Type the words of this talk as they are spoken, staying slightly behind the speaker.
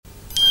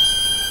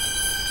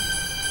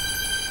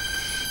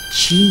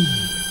Gee,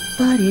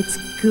 but it's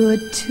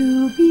good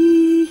to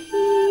be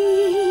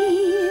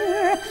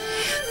here.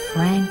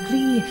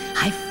 Frankly,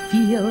 I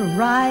feel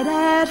right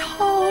at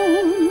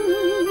home.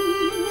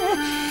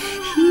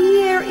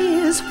 Here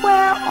is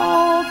where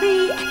all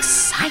the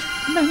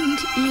excitement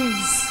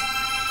is.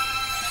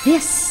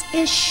 This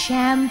is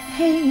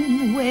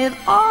champagne with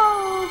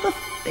all the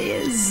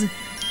fizz.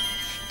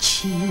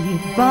 Gee,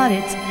 but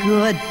it's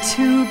good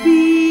to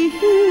be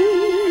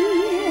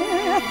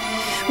here.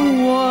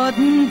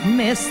 Wouldn't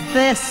miss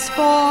this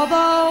for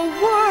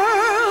the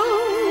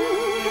world.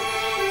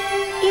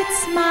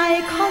 It's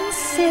my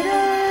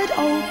considered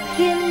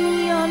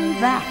opinion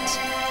that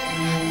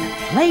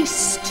the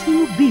place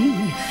to be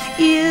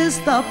is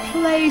the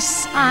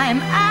place I'm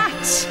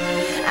at,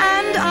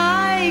 and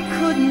I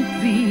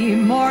couldn't be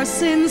more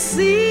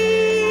sincere.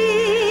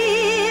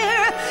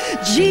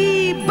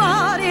 Gee,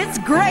 but it's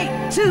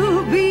great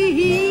to be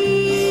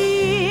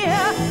here.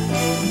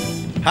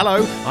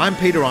 Hello, I'm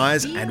Peter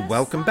Eyes, and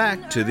welcome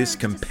back to this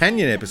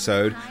companion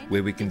episode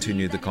where we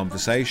continue the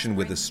conversation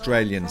with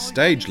Australian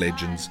stage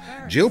legends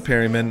Jill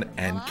Perryman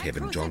and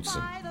Kevin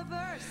Johnson.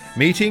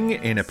 Meeting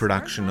in a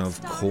production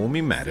of Call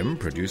Me Madam,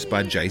 produced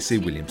by J.C.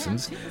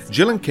 Williamson's,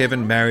 Jill and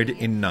Kevin married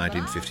in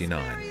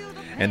 1959,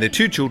 and their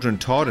two children,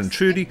 Todd and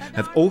Trudy,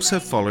 have also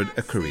followed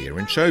a career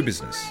in show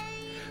business.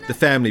 The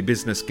family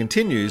business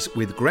continues,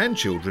 with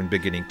grandchildren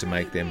beginning to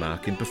make their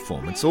mark in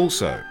performance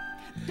also.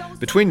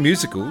 Between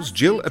musicals,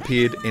 Jill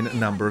appeared in a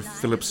number of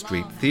Phillip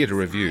Street theatre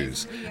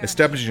revues,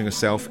 establishing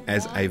herself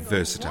as a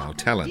versatile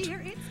talent.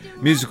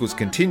 Musicals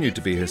continued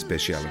to be her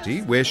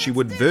speciality, where she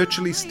would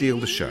virtually steal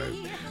the show,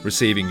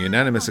 receiving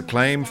unanimous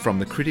acclaim from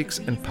the critics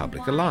and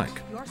public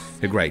alike.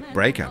 Her great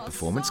breakout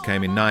performance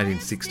came in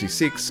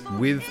 1966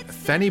 with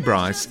Fanny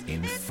Bryce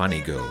in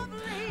Funny Girl,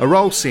 a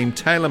role seemed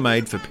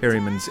tailor-made for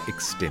Perryman's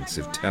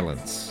extensive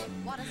talents.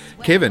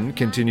 Kevin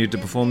continued to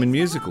perform in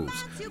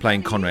musicals,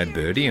 playing Conrad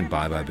Birdie in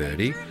Bye Bye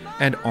Birdie,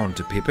 and on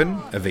to Pippin,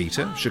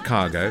 Evita,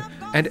 Chicago,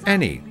 and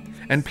Annie,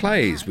 and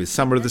plays with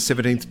Summer of the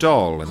 17th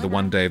Doll and The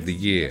One Day of the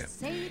Year.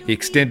 He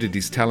extended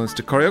his talents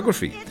to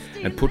choreography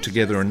and put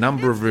together a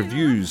number of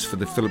revues for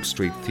the Phillip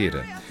Street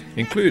Theatre,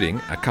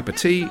 including A Cup of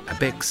Tea, A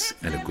Beck's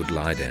and A Good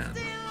Lie Down.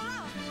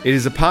 It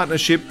is a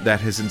partnership that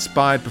has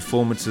inspired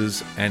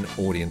performances and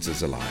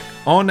audiences alike,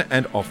 on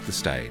and off the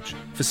stage,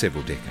 for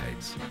several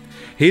decades.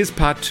 Here's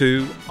part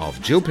two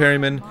of Jill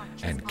Perryman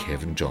and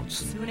Kevin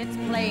Johnson. Soon it's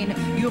plain,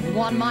 you've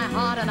won my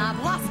heart and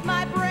I've lost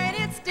my brain.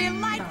 It's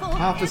delightful.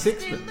 Half a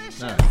sixpence?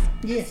 No.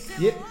 Yes.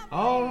 Yep.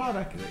 Oh, right.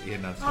 Okay. Yeah,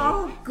 no,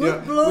 sorry. Oh,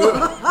 good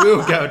Lord.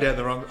 We'll go down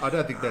the wrong... I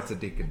don't think that's a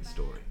Dickens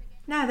story.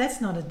 No, that's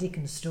not a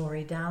Dickens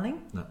story,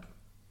 darling. No.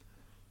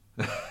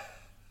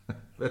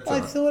 That's I all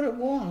right. thought it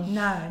was.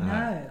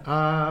 No.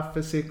 Half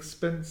a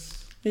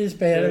sixpence. He's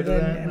better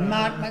than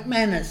Mark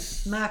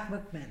McManus. Mark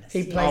McManus. He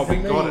yes. played Oh, we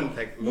the got lead. it.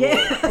 Thank Lord.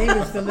 Yeah. He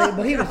was the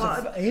lead.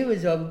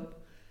 Well,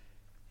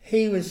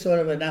 he was sort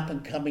of an up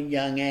and coming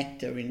young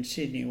actor in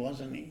Sydney,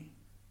 wasn't he?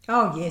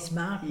 Oh, yes,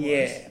 Mark was.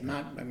 Yeah,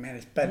 Mark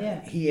McManus. But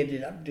Yeah. he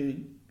ended up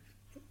doing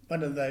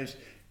one of those.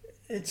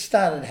 It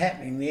started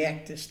happening. The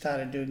actors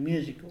started doing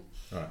musicals.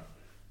 Right.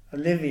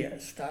 Olivia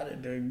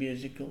started doing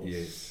musicals.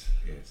 Yes.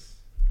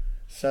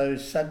 So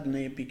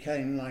suddenly it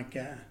became like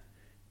a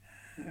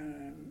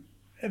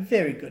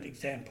very good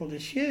example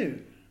is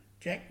Hugh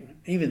Jackman,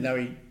 even though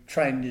he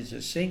trained as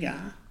a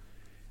singer.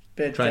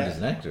 But, Trained as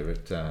an actor,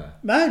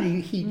 but... No,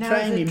 he No,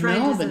 trained he in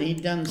trained as Melbourne. a-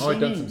 He'd done Oh, singing. he'd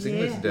done some singing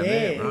lessons down yeah,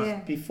 there, right. Yeah.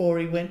 before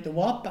he went to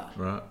Whopper.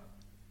 Right.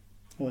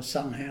 Or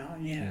somehow,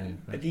 Yeah, right.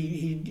 But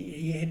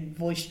he had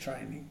voice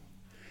training.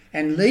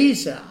 And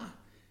Lisa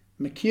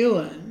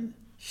McEwen,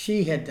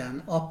 she had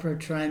done opera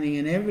training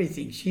and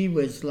everything. She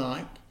was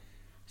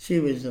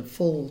a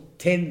full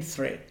 10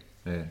 threat.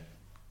 Yeah.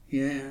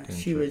 Yeah, 10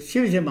 she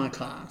threat. was in my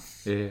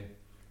class. Yeah.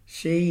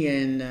 She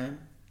and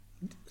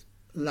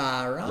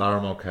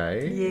Lara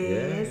Mulcahy.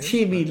 Yes.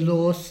 Timmy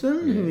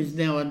Lawson, who is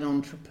now an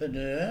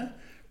entrepreneur,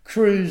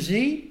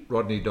 Cruzy.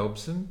 Rodney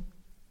Dobson.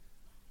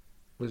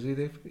 Was he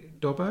there?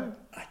 Dobbo?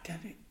 I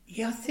don't know.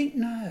 Yeah, I think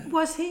no.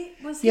 Was he?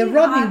 Yeah, he?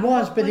 Rodney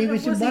was, but he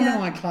was in he one a- of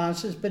my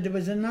classes, but there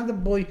was another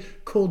boy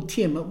called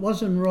Tim. It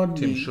wasn't Rodney.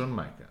 Tim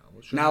Schoonmaker.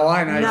 No,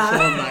 I know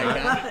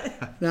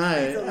No.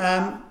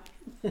 Schoonmaker.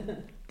 No.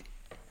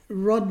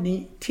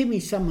 Rodney, Timmy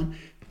someone.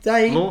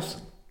 They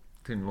Lawson.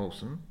 Tim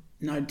Lawson.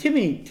 No,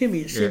 Timmy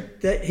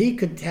said that he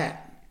could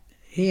tap.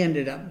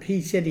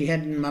 He said he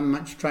hadn't done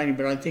much training,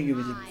 but I think he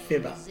was a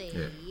fibber.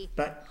 Yeah.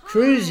 But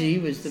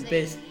Cruzy was the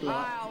best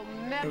bloke.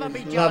 It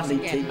was lovely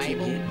teaching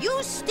him.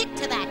 You stick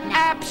to that now.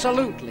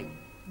 Absolutely.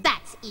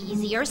 That's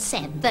easier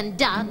said than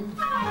done.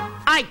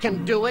 I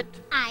can do it.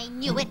 I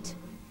knew it.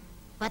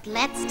 But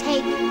let's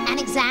take an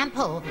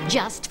example,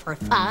 just for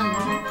fun.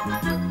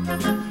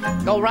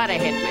 Go right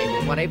ahead,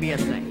 Mabel, whatever you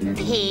say.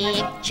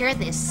 Picture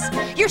this.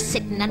 You're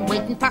sitting and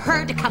waiting for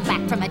her to come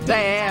back from a date.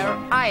 There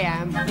I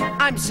am.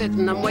 I'm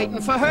sitting and waiting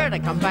for her to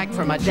come back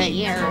from a date.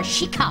 Here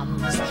she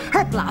comes.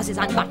 Her blouse is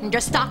unbuttoned, her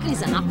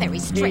stockings are not very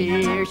straight.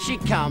 Here she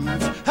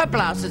comes. Her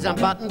blouse is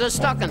unbuttoned, her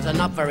stockings are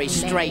not very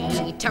straight.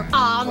 Later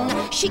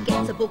on, she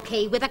gets a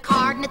bouquet with a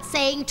card and it's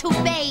saying to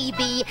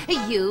baby,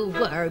 you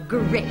were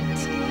great.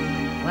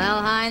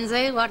 Well,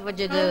 Heinzie, what would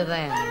you do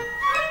then?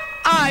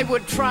 I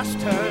would trust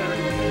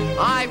her.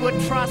 I would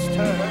trust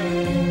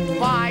her.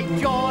 By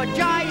George,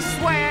 I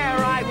swear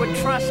I would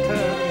trust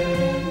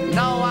her.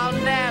 No, I'll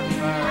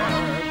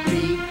never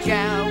be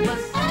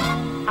jealous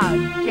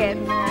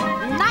again.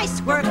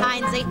 Nice work,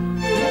 Heinzie.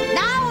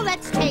 Now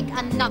let's take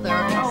another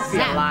Go for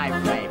your example.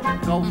 life,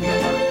 baby. Go for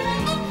your life.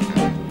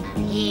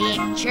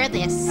 Picture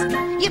this.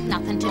 You've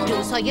nothing to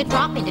do, so you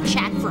drop into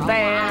chat for a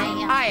There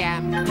while. I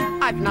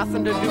am. I've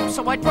nothing to do,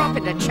 so I drop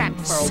into chat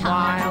for a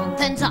while.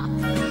 Something's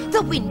up.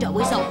 The window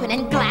is open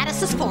and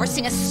Gladys is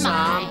forcing a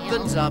smile.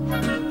 Something's up.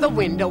 The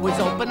window is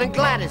open and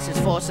Gladys is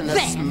forcing a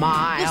There,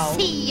 smile. you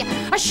see,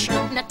 a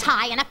shirt and a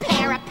tie and a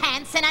pair of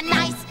pants and a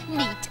nice,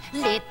 neat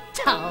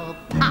little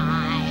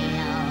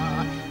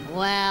pile.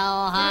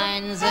 Well,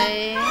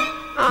 Heinzie,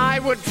 I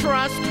would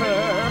trust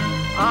her.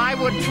 I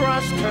would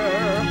trust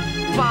her.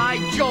 By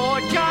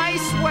George, I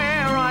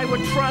swear I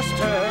would trust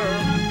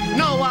her.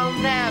 No, I'll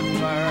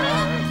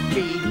never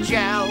be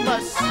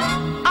jealous.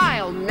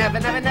 I'll never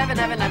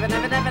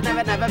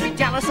be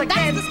jealous that's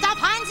again. the stuff,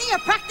 Heinzie. You're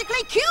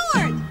practically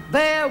cured.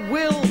 There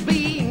will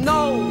be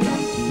no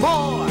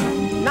more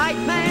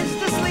nightmares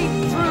to sleep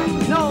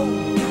through. No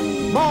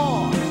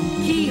more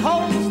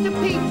keyholes to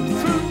peep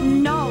through.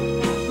 No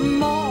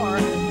more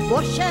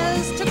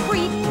bushes to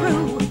creep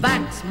through.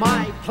 That's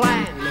my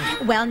plan.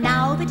 Well,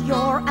 now that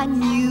you're a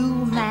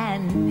new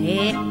man,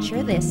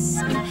 picture this.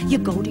 You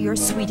go to your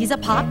sweetie's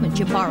apartment,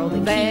 you borrow the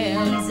There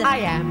keys. I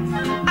am.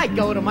 I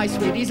go to my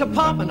sweetie's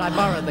apartment. I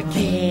borrow the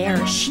key.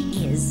 There she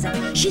is.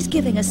 She's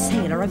giving a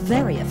sailor a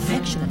very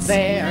affectionate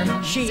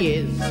There she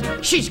is.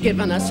 She's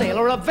given a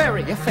sailor a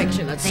very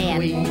affectionate Then,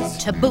 squeeze.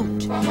 to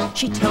boot,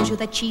 she tells you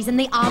that she's in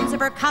the arms of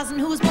her cousin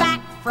who's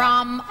back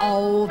from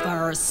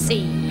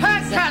overseas. Her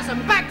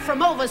cousin back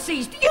from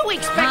overseas. Do you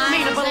expect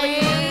me to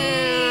believe?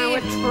 I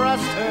would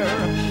trust her.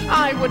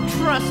 I would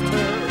trust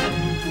her.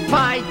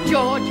 By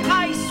George,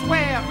 I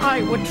swear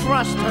I would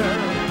trust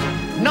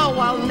her. No,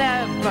 I'll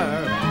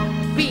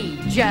never be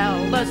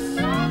jealous.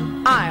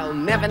 I'll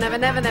never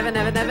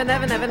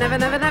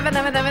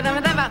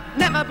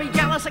be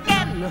jealous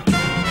again.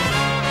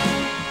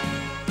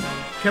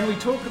 Can we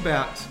talk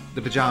about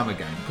the Pajama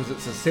Game? Because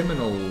it's a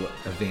seminal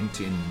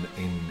event in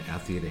our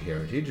theatre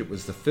heritage. It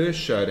was the first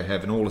show to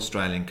have an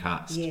all-Australian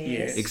cast.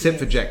 Yes, Except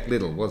for Jack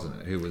Little, wasn't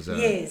it? Who was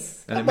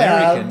Yes. an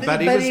American,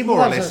 but he was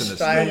more or less an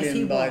Australian. Yes,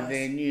 he Australian by was.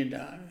 then, you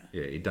know.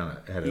 Yeah, he'd done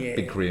it, had a Yeah.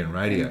 big career in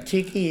radio. And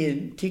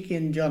Tiki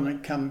and John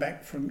had come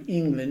back from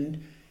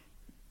England.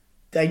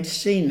 They'd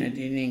seen it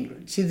in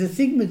England. See, the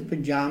thing with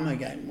Pajama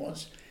Game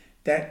was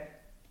that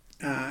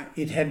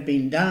it had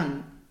been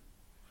done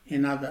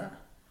in other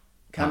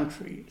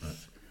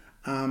countries.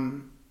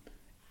 And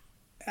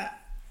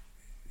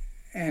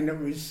it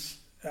was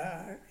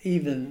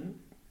even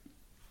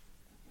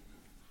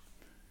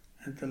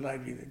the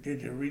lady that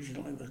did it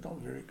originally was not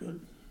very good.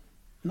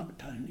 Not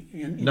Tony.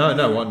 In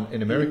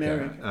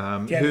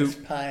America. Janice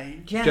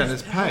Page.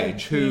 Janice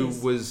Page, who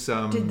yes. was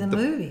Did the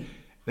movie.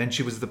 and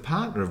she was the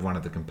partner of one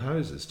of the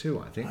composers too,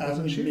 I think, I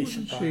wasn't wouldn't she? be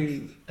Wasn't surprised.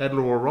 she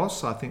Adelaide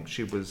Ross? I think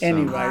she was.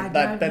 Anyway, I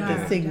but don't the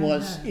know, thing don't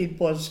was, know.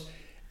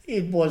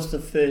 it was the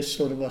first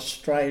sort of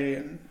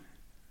Australian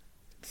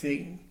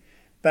thing,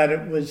 but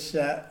it was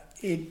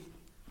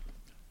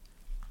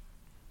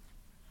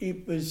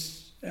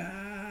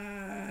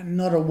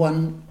not a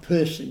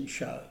one-person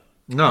show.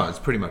 No, it's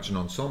pretty much an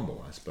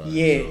ensemble, I suppose.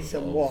 Yes,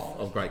 it was.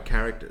 Of great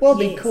characters.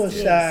 Well, Yes, because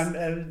yes.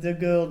 the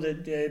girl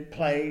that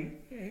played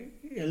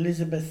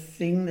Elizabeth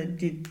Thing that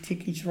did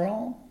Tiki's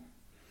role,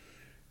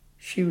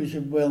 she was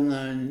a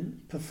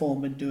well-known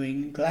performer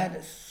doing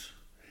Gladys,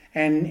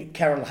 and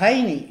Carol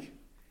Haney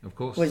of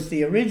course. was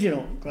the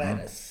original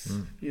Gladys.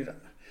 You know,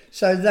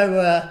 so they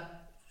were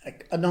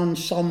an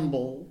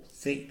ensemble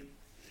thing.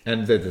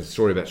 And there's the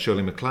story about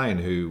Shirley MacLaine,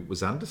 who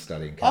was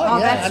understudying. Oh,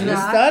 yeah, that's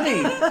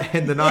understudy.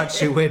 And the night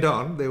she went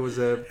on, there was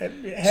a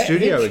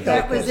studio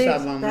Hitchcock exec. was or it.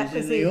 someone That was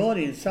was in the it.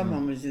 audience.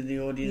 Someone was in the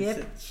audience Yep.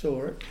 that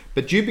saw it.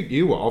 But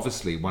you were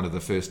obviously one of the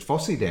first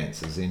Fosse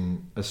dancers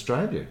in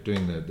Australia,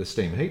 doing the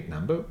Steam Heat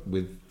number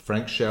with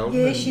Frank Sheldon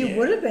Yes, you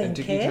would have been, and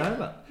Tiki Kev.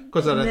 Taylor.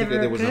 Because I don't think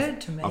Never there was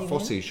occurred to me a then.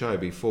 Fosse show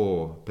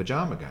before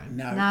Pajama Game.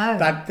 No.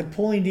 But the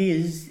point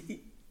is,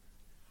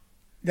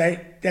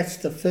 that's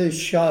the first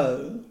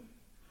show.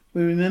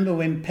 We remember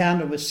when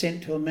Pounder was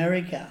sent to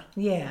America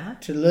Yeah.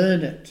 to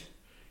learn it.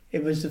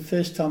 It was the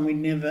first time we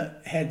never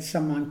had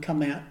someone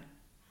come out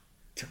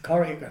to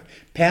choreograph.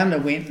 Pounder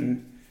went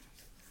and,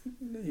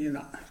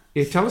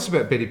 Yeah, tell us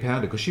about Betty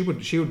Pounder, because she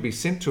would be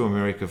sent to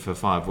America for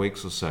 5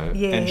 weeks or so, and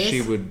Yes. she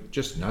would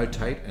just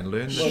notate and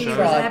learn the She was show.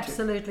 tried to.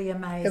 absolutely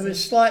amazing. It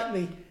was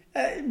slightly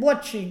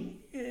watching.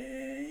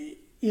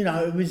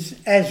 It was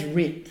as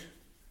writ,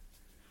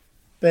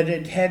 but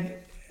it had.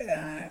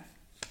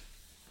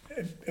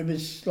 It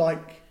was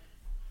like.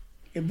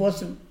 It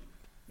wasn't.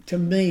 To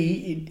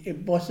me, it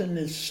wasn't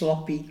as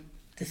sloppy.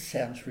 This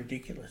sounds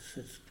ridiculous,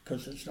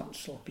 because it's not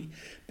sloppy.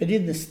 But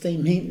in the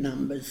Steam Heat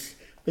numbers,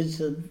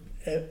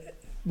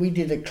 we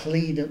did a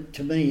cleaner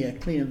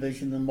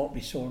version than what we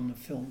saw in the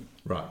film.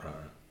 Right.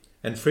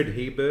 And Fred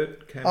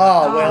Hebert came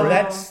Oh, well,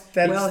 that's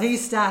Well, he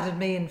started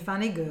me in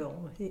Funny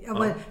Girl. he did.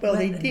 Dolly.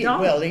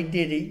 Well, he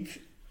did.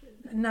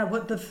 No,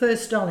 what the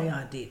first Dolly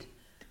I did.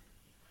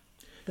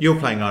 You were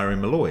playing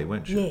Irene Malloy,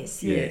 weren't you?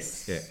 Yes.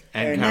 Yeah.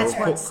 And And Carol that's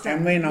what Cook. stuck.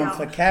 And went on Yeah.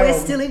 for Carol. We're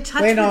still in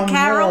touch went with on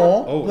Carol.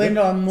 More, went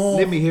on more.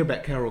 Let me hear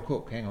about Carol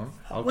Cook. Hang on.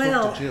 I'll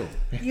talk to Jill.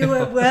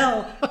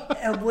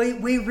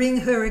 We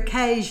ring her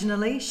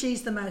occasionally.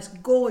 She's the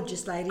most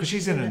gorgeous lady. 'Cause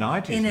she's in her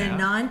 90s In now. her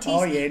 90s.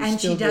 Oh, yeah, and and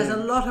she still does a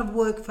doing. lot of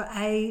work for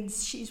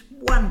AIDS. She's a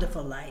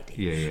wonderful lady.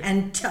 Yeah.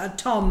 And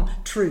Tom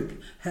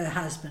Troop, her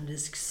husband,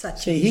 is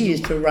such See, he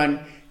used to run.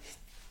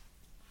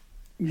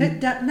 No,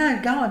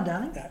 go on,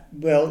 darling.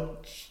 Well,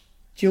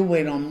 Jill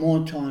went on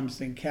more times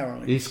than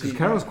Carol. Yes, because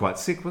Carol's quite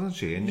sick, wasn't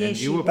she? And, Yeah, and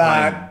she- you were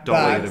playing But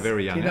Dolly at a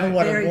very young you know age.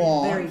 what Very, it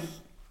was? very-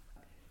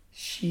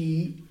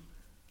 She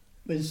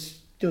was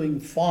doing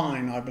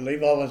fine, I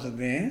believe. I wasn't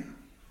there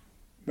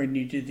when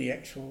you did the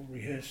actual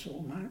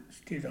rehearsal,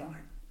 mates, did I?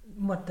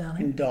 What,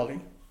 darling? In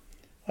Dolly.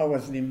 I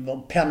wasn't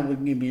involved. Pounder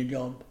wouldn't give me a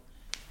job.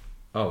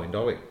 Oh, in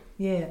Dolly.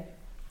 Yeah.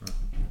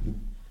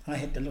 I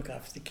had to look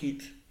after the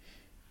kids.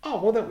 Oh,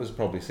 well, that was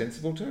probably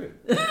sensible too.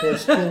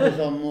 Because Jill was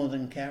on more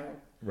than Carol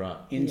Right.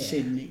 in Yeah.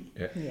 Sydney.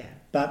 Yeah.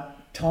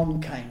 But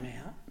Tom came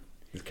out.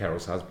 With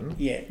Carol's husband.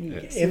 Yeah.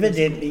 Yes.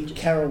 Evidently,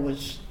 Carol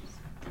was,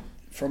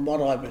 from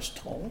what I was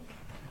told,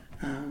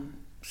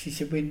 she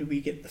said, when do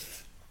we get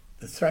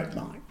the throat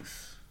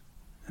mics?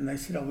 And they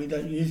said, oh, we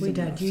don't use them. We in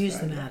don't use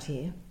them Australia. out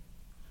here.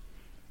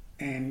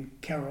 And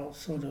Carol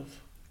sort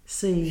of,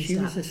 Seized she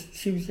up.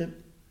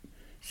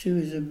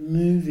 was a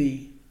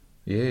movie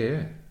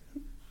Yeah.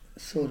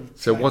 sort of.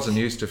 So wasn't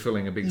used to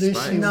filling a big Lucy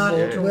space. Not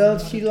was- at all. well,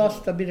 she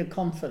lost a bit of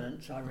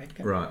confidence, I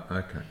reckon. Right,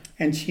 okay.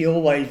 And she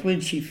always, when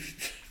she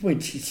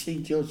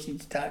see Jill,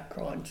 she'd start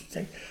crying. She'd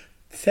say,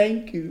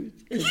 "Thank you,"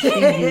 because she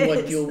knew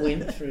what Jill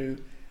went through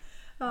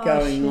Oh,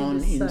 going she on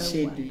was in so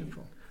Sydney.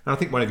 wonderful. And I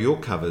think one of your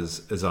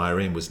covers as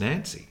Irene was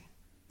Nancy.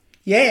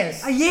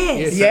 Yes.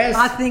 Yes. Yes.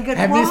 I think it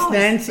and was.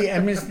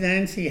 Miss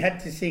Nancy had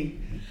to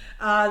sing.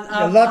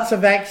 Uh, Lots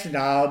of action.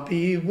 I'll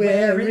be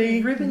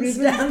wearing ribbons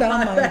down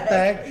my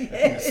back in the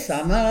Yes.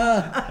 summer.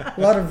 A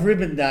lot of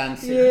ribbon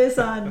dancing. Yes,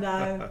 I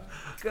know.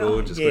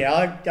 Gorgeous.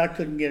 Yeah, I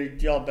couldn't get a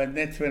job, and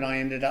that's when I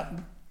ended up.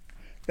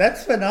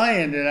 That's when I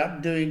ended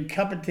up doing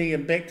Cup of Tea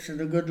and Becks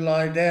and A Good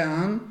Lie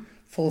Down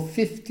for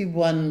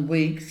 51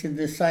 weeks in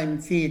the same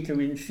theatre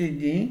in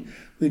Sydney,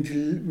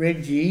 with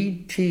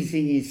Reggie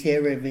teasing his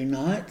hair every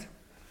night.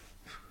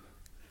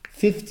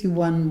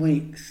 51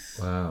 weeks.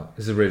 Wow.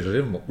 This is Reg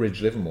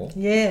Livermore.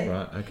 Yeah.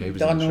 Right, okay. He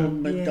was in the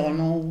Donald show.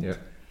 McDonald. Yeah.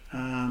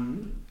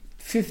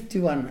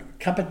 51.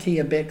 Cup of Tea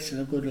and Becks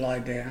and A Good Lie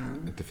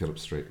Down. At the Phillip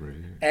Street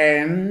Review.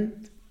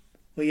 And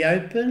we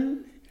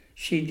opened.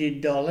 She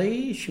did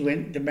Dolly. She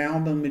went to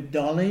Melbourne with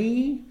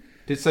Dolly.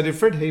 Did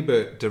Fred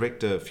Hebert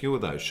direct a few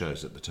of those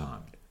shows at the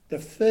time? The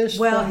first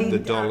Well, one. he The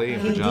Dolly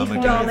and he Pajama did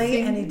Game.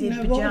 Dolly and he did no,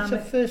 what was the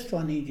Pajama. first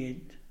one he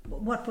did?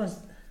 What was?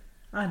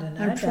 I don't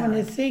know. I'm trying to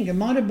darling. think. It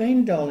might have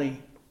been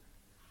Dolly.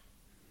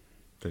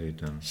 That he'd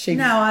done. She,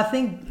 No, I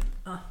think.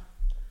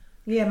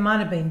 Yeah, it might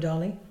have been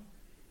Dolly,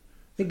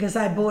 because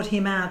they bought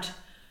him out.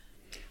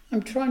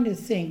 I'm trying to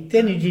think.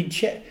 Then he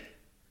did.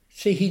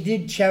 He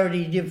did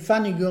Charity. He did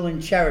Funny Girl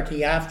and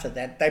Charity after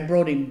that. They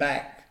brought him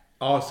back.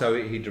 Oh, so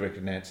he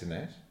directed Nancy in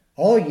that?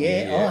 Oh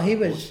yeah. Yeah, he of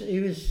was. He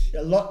was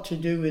a lot to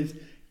do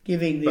with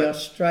giving the But-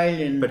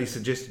 Australian. But he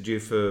suggested you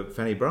for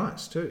Fanny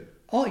Bryce too.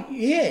 oh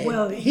yeah.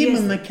 Well, him yes.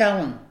 and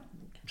McCallum.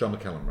 John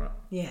McCallum, right?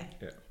 Yeah.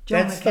 Yeah.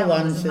 John That's the McCallum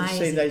ones was that see.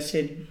 amazing. They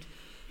said,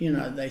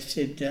 they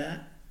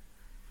said.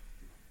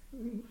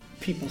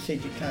 People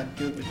said you can't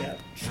do it without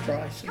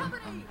Streisand.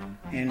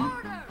 And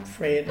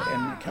Fred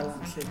and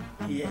McCallum said,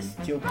 yes,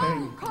 Jill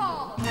Perryman.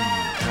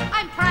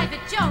 I'm Private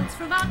Jones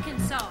from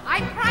Arkansas.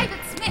 I'm Private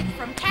Smith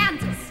from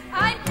Kansas.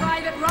 I'm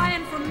Private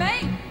Ryan from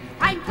Maine.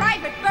 I'm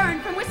Private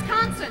Byrne from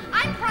Wisconsin.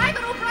 I'm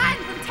Private O'Brien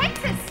from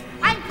Texas.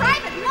 I'm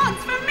Private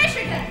Muntz from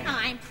Michigan.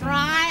 I'm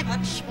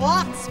Private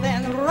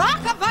Schwartzman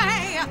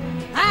Rockaway,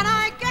 and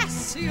I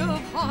guess you've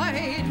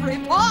heard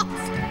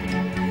reports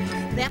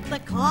that the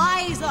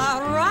Kaiser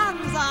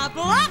runs a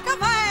block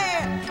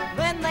away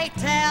when they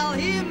tell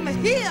him,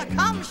 here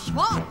comes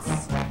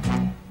Schwartz.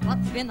 But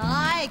when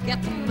I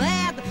get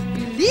mad,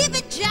 believe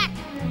it, Jack,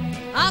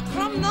 out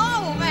from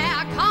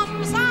nowhere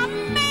comes a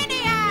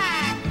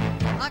maniac.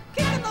 A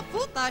kick in the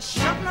foot, a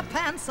shot in the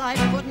pants, I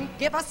couldn't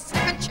give a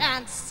second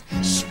chance.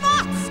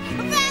 Schwartz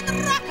Van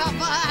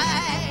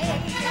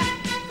Rockaway.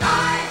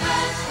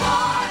 Private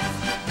Schwartz,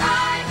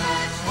 Private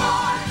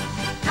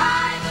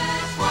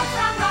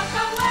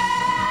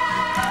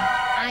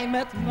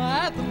cette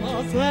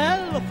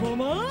mademoiselle from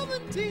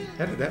Armentine.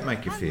 How did that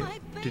make you feel?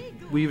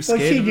 Were you Well,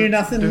 scared? she of knew it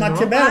nothing doing much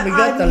wrong? about it. We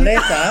got the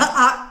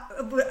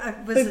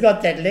letter. We've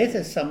got that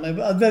letter somewhere.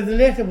 The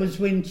letter was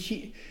when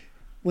he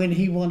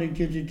wanted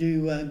you to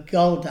do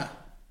Golda.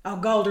 Oh,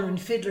 Golda and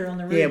Fiddler on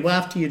the roof. Yeah, well,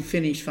 after you'd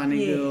finished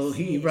Funny Yes, Girl,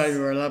 he yes. wrote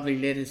her a lovely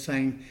letter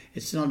saying,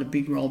 it's not a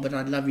big role, but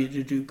I'd love you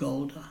to do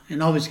Golda.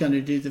 And I was going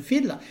to do the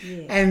Fiddler.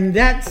 Yeah. And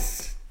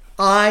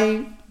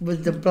I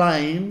was to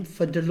blame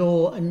for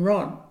Dolores and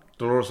Rod.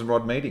 Dolores and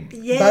Rod meeting.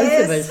 Yes.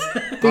 Both of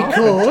us.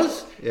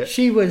 Because Yeah.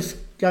 she was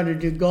going to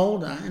do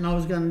Golda and I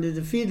was going to do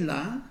the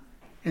Fiddler.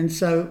 And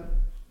so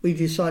we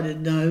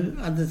decided no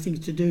other things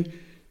to do.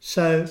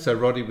 So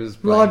Roddy was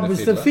Rod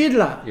was the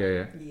Fiddler.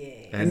 Yeah.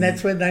 And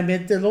that's when they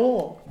met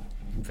Dolores.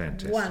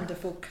 Fantastic.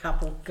 Wonderful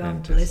couple.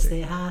 God Fantastic. bless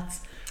their hearts.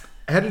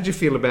 How did you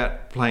feel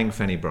about playing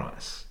Fanny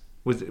Bryce?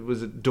 Was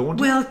it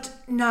daunting? Well,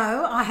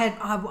 no,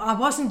 I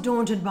wasn't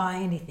daunted by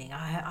anything.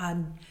 I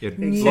You had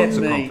knew- lots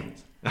of me.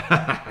 confidence.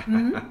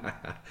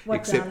 What,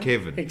 Except darling?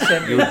 Kevin.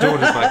 Except- You were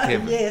daunted by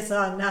Kevin. Yes,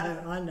 I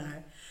know.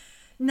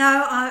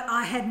 No,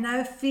 I had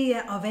no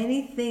fear of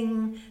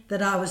anything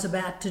that I was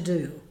about to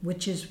do,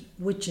 which is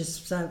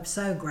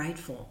so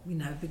grateful,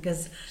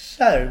 because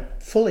So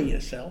full of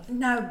yourself.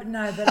 no,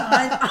 but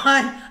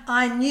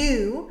I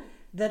knew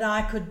that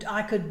I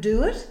could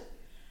do it,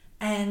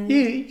 and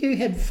You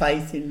had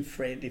faith in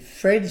Fred. If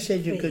Fred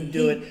said you could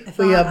do it, if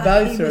we I- are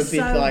both he are a was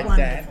bit so like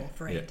wonderful, that.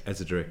 Fred, Yeah, as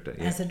a director.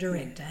 Yeah. as a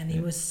director, and he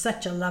was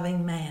such a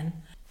loving man.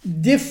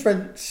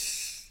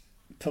 Difference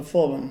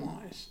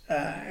performance-wise,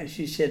 as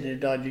you said,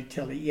 did I do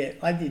telly? Yeah,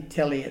 I did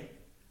telly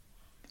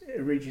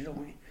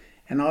originally,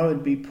 and I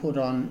would be put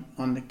on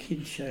the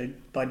kids show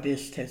by Des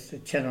Test, the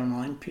Channel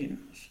 9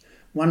 pins.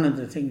 One of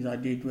the things I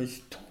did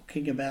was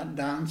talking about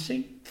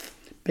dancing.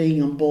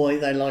 Being a boy,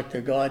 they liked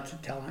a guy to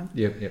tell him.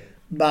 Yep.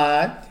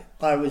 But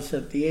I was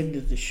at the end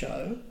of the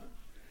show,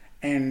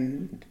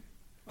 and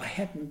I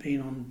hadn't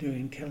been on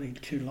doing telly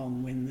too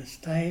long when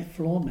the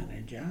floor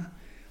manager,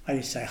 I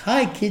used to say,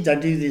 "Hi kids," I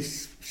do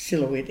this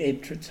silhouette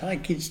entrance. "Hi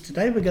kids,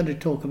 today we're going to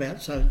talk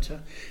about so-and-so."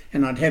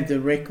 And I'd have the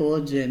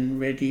records and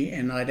ready,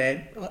 and I'd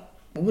add,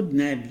 I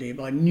wouldn't ad-lib,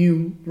 I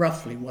knew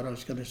roughly what I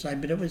was going to say,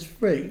 but it was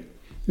free,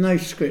 no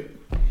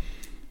script.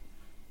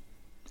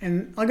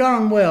 And I got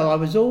on well. I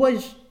was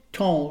always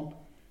told,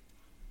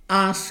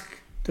 ask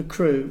the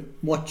crew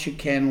what you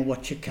can or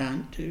what you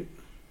can't do.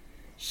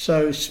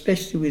 So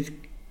especially with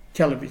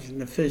television,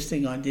 the first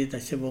thing I did, they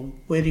said, "Well,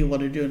 where do you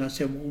want to do?" And I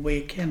said, "Well,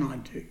 where can I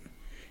do?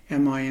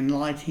 Am I in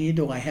light here?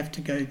 Do I have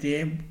to go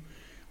there?"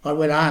 I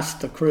would ask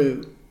the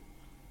crew,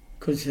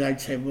 because they'd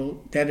say,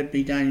 "Well, that'd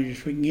be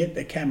dangerous. We can get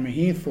the camera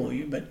here for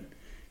you." But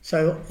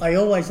so I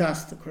always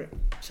asked the crew.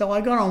 So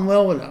I got on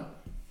well with them.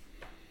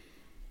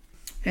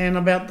 And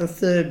about the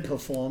third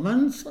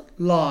performance,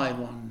 live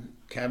on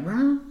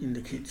camera in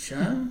the kids'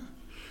 show,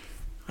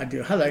 I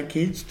do, "Hello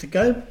kids,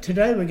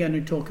 today we're going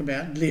to talk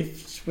about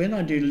lifts." When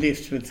I do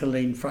lifts with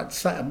Helene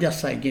Front, I'm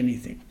just saying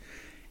anything.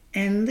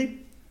 And the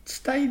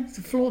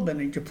floor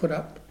manager put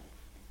up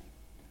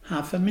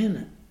half a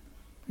minute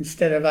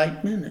instead of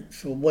 8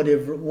 minutes or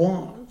whatever it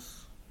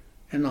was.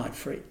 And I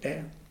freaked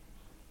out.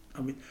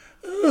 I went,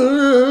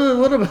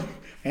 what am I?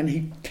 And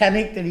he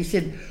panicked and he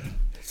said,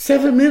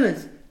 7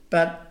 minutes.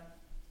 But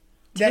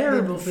that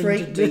Terrible didn't thing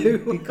freak to do.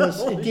 me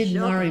because it didn't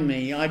Shocking. worry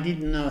me. I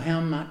didn't know how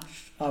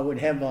much I would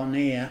have on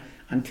air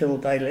until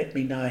they let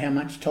me know how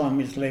much time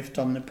was left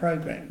on the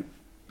program.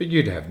 But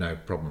you'd have no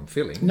problem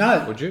filling,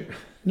 No. would you?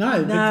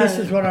 No, but this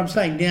is what I'm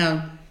saying.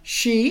 Now,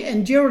 she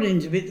and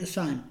Geraldine's a bit the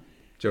same.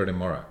 Geraldine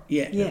Morrow.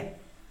 Yeah. Yeah,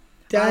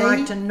 They, I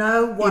like to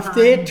know what if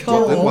they're I'm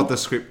told- doing. What the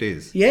script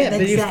is. yeah,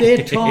 but if Exactly.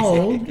 they're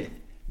told,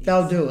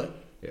 they'll do it.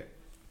 Yeah.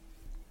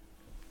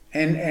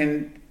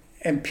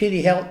 And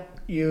pity help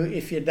you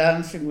if you're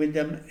dancing with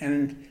them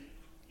and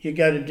you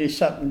go to do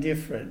something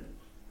different.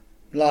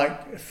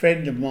 Like a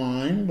friend of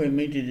mine, when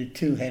we did a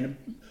two-handed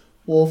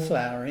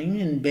wallflowering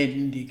in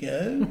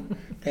Bendigo,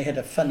 they had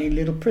a funny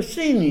little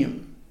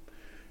proscenium.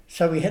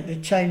 So we had to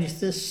change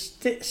this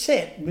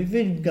set. We've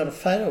even got a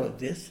photo of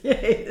this.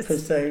 Yes.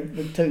 Because they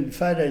were taking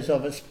photos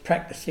of us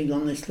practicing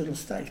on this little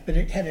stage. But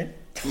it had a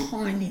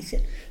tiny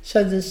set.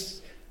 So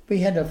we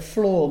had a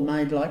floor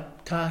made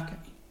like Tarky.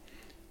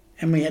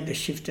 And we had to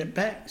shift it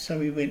back. So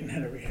we went and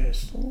had a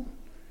rehearsal.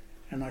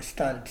 And I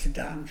started to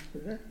dance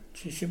with her.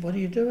 She said, "What are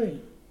you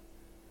doing?"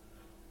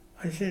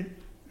 I said,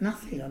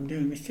 "Nothing, I'm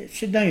doing this." She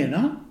said, "No, you're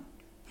not.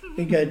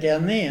 We go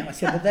down there." I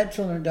said, "But that's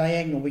on a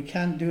diagonal. We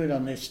can't do it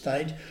on this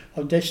stage.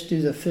 I'll just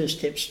do the first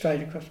step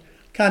straight across.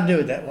 Can't do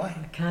it that way."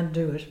 I can't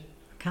do it.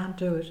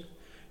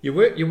 You've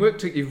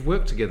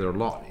worked together a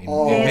lot in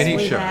Yes, many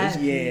we shows.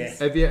 have, Yeah. yes.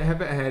 Have you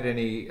ever had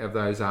any of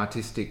those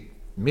artistic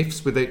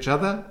miffs with each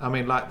other? I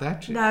mean, like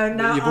that? No,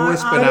 You've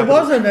always been But able it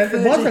wasn't refer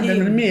it to wasn't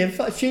him. a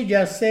myth. She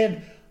just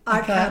said,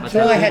 I can't. I So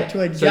can't I do had that.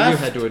 to adjust. So you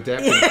had to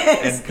adapt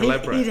and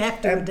collaborate. He'd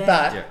have to adapt.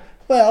 But, Yeah.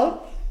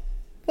 well,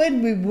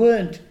 when we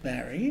weren't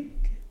married,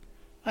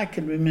 I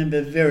can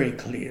remember very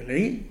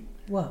clearly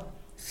Well,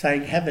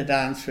 saying, have a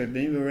dance with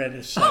me. We were at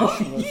a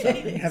social or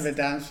something. Have a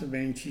dance with me.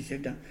 And she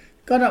said, no.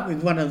 Got up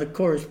with one of the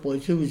chorus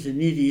boys who was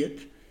an idiot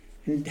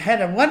and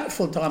had a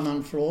wonderful time on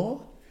the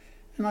floor.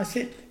 And I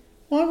said,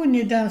 why wouldn't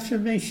you dance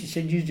with me? She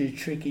said, you do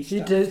tricky stuff.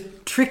 You do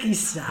tricky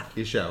stuff.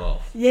 You show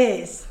off.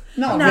 Yes.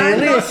 Not No,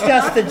 really. not- It's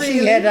just that she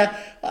really. had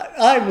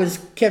I was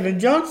Kevin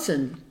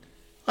Johnson.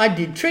 I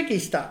did tricky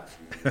stuff.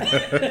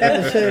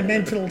 That was her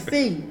mental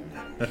thing.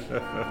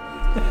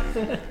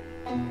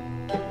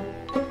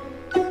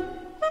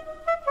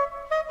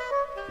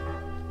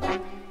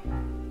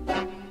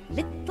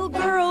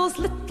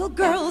 Little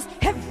girls,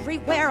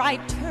 everywhere I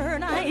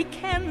turn I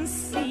can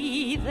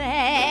see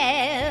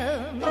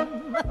them.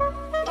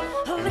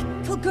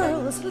 Little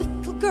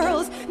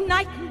girls,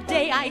 night and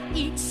day I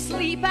eat,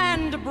 sleep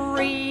and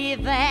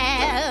breathe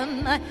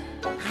them.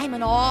 I'm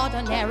an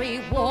ordinary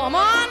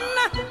woman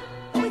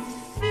with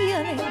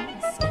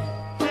feelings.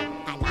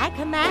 I like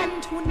a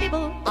man to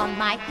nibble on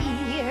my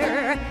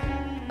ear,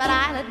 but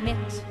I'll admit,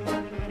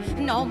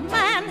 no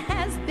man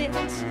has bit.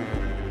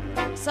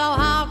 So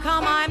how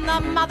come I'm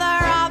the mother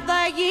of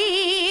the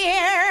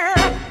year?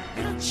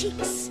 Little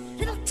cheeks,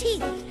 little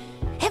teeth,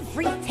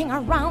 everything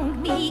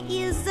around me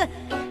is little.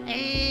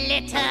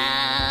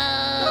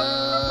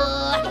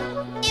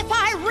 If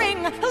I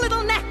wring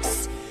little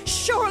necks,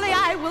 surely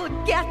I will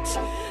get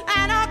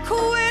an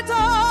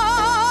acquittal.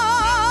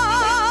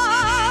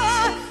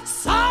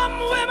 Some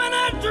women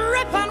are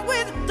dripping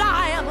with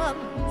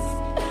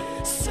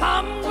diamonds,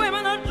 some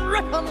women are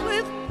dripping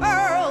with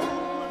pearls.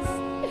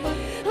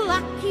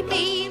 Lucky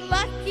me,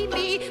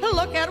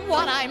 look at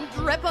what I'm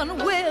dripping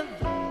with.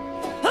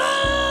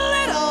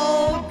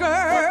 Little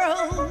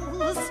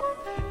girls.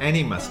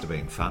 Annie must have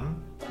been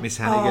fun. Miss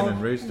Hannigan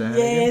and Rooster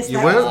Hannigan. yes, you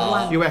that were. was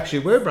wonderful. You actually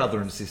were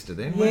brother and sister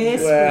then. weren't you?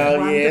 Yes, Well,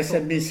 wonderful. yes,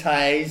 and Miss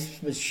Hayes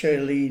was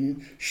Shirley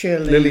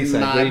Lily St.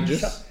 Mudge.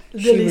 Regis. She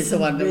Lily was the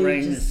St. one that rang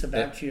Regis. us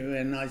about you,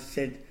 and I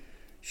said,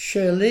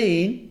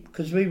 Shirlene,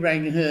 because we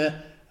rang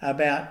her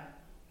about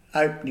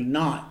opening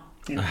night.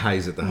 You know.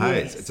 Hayes at the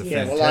Hayes. It's a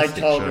Yeah, well, I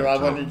fantastic told show, her I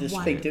Tom. wanted to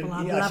speak to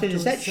Wonderful. I'd I love said, to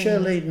is that have seen it.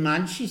 Shirlene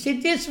Mudge? She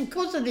said, yes, of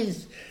course it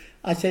is.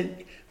 I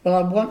said, well,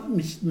 I want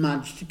Miss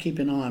Mudge to keep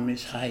an eye on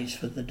Miss Hayes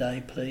for the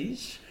day,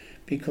 please,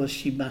 because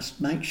she must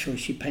make sure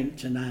she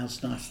paints her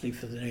nails nicely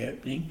for the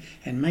opening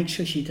and make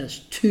sure she does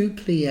 2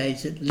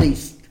 pliés at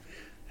least.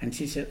 And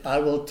she said, I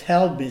will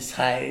tell Miss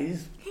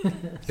Hayes.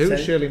 Who was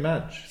So- Shirley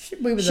Mudge?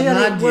 We were the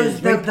Shirley Mudges.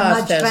 was We the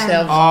passed Mudge family.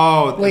 ourselves.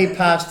 Oh, We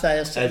passed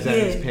as ourselves.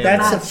 Annie's Yeah, parents.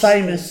 That's a Mudge,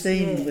 famous yes,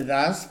 thing yeah. with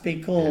us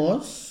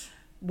because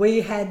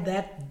We had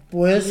that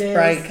worst yes,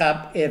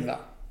 breakup ever.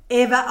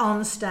 ever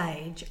on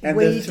stage. And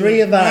we the three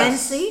did. of us,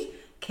 Nancy,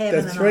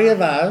 Kevin, the three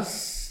and of I.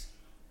 us,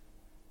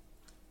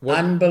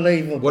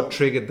 unbelievable. What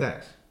triggered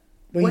that?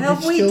 We Well,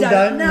 just we still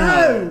don't know.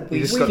 know. We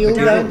You just still got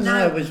the don't giggles.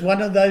 know. It was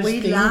one of those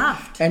We things.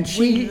 laughed. And she,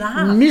 We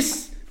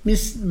laughed.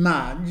 Miss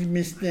Mudge,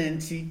 Miss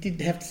Nancy,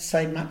 didn't have to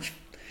say much.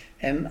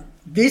 And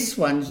this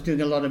one's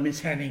doing a lot of Miss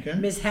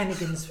Hannigan. Miss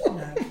Hannigan's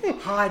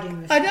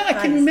hiding. I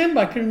can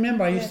face.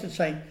 remember. I used to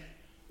say,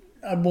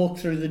 I'd walk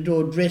through the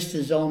door dressed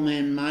as old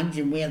man Mudge,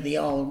 and we're the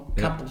old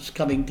couples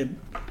coming to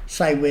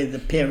say where the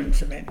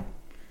parents are at.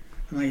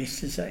 And I used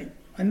to say,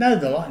 I know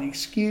the line,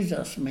 excuse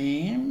us,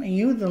 ma'am, are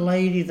you the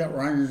lady that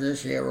runs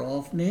this here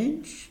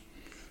orphanage?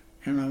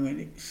 And I went,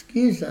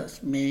 excuse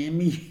us, ma'am,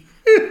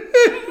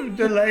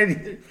 the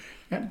lady,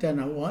 I don't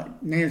know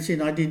what. Nancy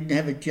and I didn't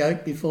have a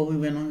joke before we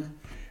went on.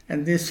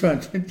 And this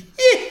one went,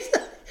 yes!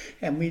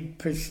 And we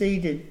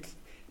proceeded.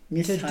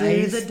 Miss To do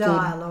Hayes the stood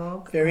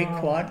dialogue. very Oh.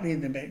 quietly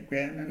in the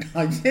background, and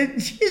I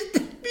said, she's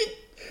the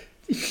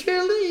big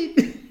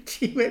Shirley.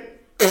 She went,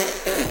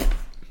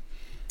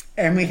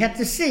 and we had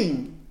to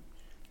sing.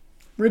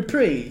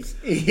 Reprise.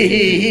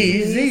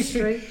 Easy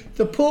Street.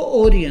 The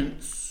poor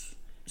audience,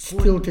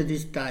 still to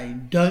this day,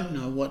 don't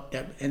know what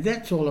that... And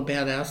that's all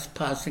about us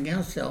passing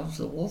ourselves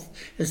off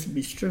as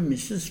Mr. and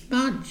Mrs.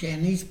 Mudge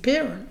and his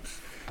parents.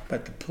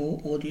 But the poor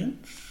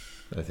audience...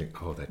 I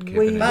think, oh, that We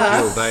Kevin and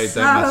were Jill, they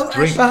so must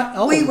drink.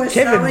 But, We were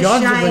Kevin so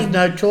Johnson was ashamed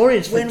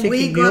notorious for when we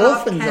ticking the got off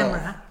orphans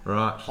camera. off.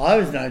 Right. I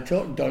was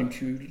notorious.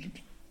 Don't you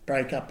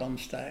break up on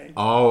stage?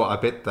 Oh, I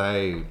bet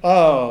they...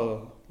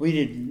 Oh, we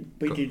didn't.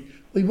 We did.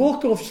 We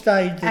walked off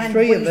stage, the And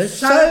three we of us,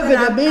 sobered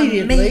up sobered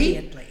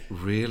immediately.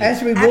 Really?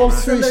 As we walked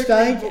through Absolutely.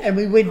 stage, and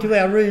we went to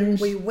our rooms.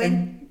 We went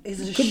and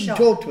as a couldn't shock.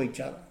 talk to each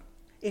other.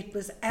 It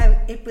was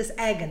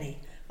agony.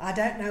 I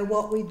don't know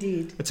what we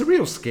did. It's a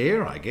real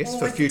scare, I guess,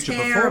 for it's future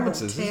terrible,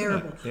 performances,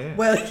 terrible. isn't it? Yeah.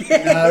 Well,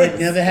 yes. No, it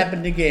never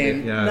happened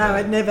again. Yeah, No,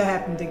 it never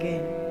happened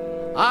again.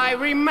 I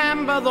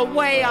remember the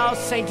way our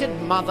sainted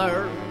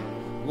mother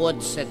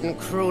would sit and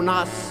croon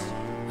us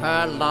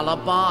her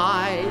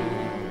lullaby.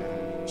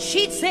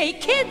 She'd say,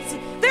 kids,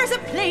 there's a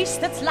place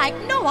that's like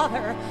no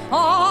other.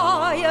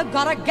 Oh, you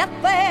gotta get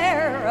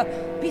there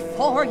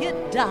before you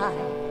die.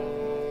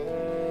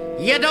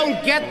 You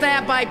don't get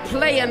there by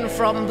playing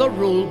from the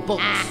rule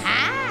books.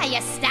 Aha,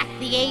 you stack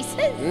the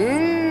aces.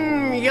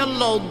 You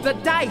load the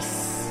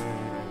dice.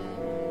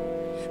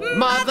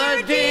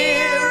 Mother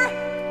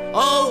dear,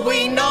 oh,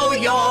 we know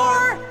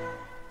you're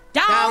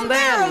down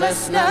there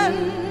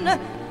listening.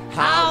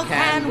 How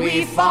can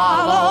we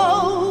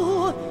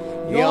follow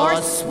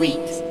your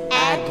sweet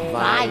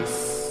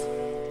advice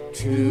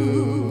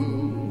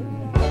too?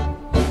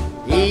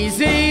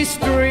 Easy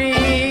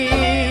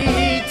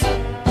street,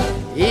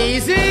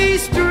 easy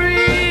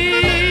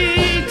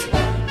street,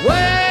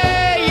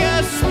 where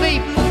you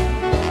sleep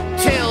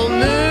till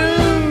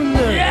noon.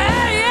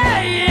 Yeah,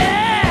 yeah,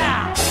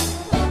 yeah.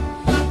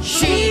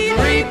 She'd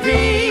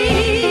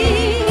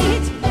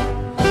repeat,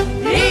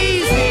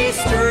 easy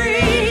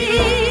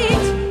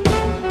street,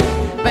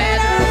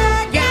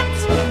 better get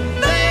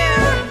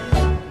there.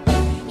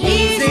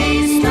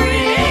 Easy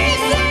street,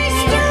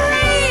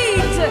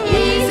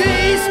 easy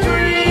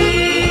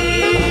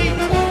street,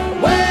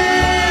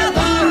 where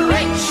the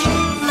rich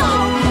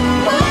folk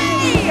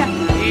play.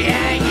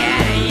 Yeah,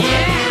 yeah,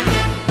 yeah.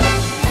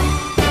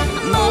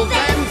 Move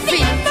them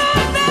feet,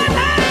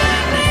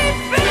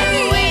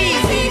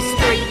 easy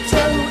street,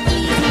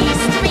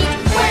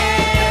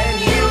 when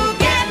you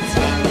get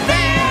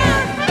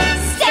there,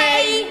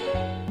 stay.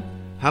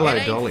 Hello,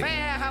 Dolly.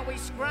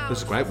 It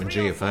was great when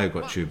GFO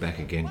got you back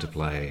again to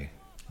play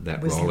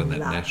that was role in that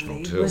lovely.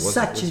 national tour. It was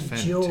wasn't such it? a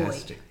joy.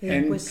 Fantastic.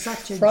 It was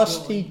such a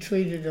Frosty joy.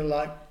 treated her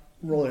like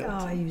royalty.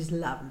 Oh, he was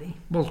lovely.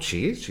 Well,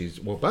 she is. She's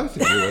both of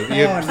you are. Oh,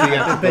 You're no,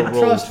 theatrical but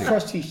royalty.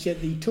 Frosty said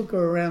he took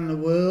her around the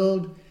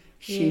world.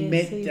 She Yes,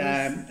 he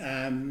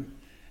met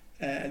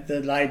the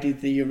lady,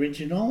 the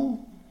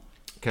original.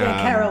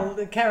 Carol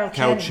Carol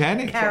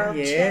Channing. Carol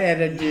Yeah, Channing.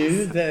 at a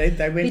do. They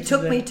went. He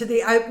took me to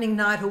the opening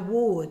night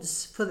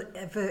awards for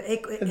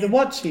the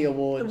Watsy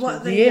Awards,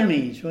 What, the the,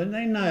 Emmys, weren't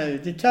they? No,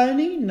 the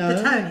Tony. No,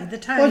 the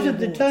Tony Was it Awards.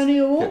 the Tony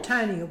Award? The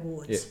Tony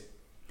Awards. Yeah.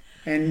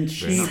 And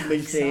she nice.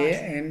 was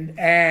there,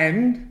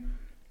 and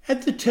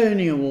at the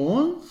Tony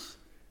Awards,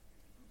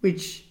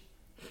 which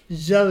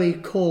Zoe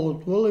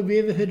Caldwell. Have you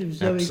ever heard of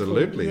Zoe?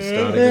 Absolutely. Yeah.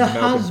 Starting Her with the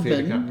Melbourne husband.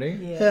 Theatre Company.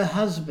 Yeah. Her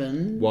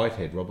husband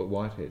Whitehead, Robert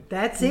Whitehead.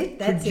 That's it.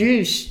 That's it.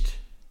 produced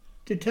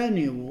the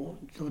Tony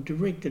Awards or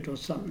directed or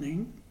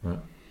something. Right.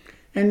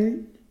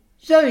 And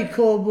Zoe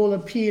Caldwell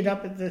appeared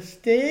up at the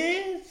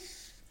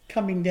stairs,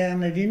 coming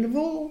down at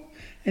interval,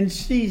 and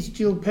sees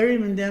Jill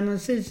Perryman down and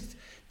says,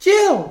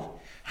 "Jill,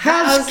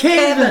 how's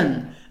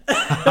Kevin?"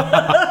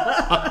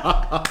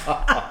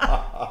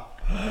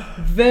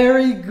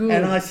 Very good.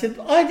 And I said,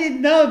 "I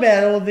didn't know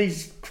about all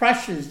these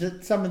crushes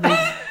that some of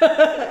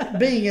these,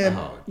 being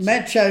a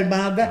macho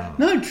mother."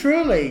 No,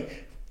 truly.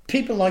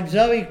 People like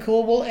Zoe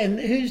Caldwell and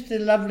who's the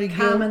lovely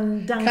girl?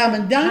 Carmen Duncan.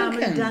 Carmen Duncan.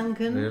 Carmen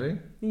Duncan. Really?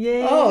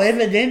 Yeah. Oh,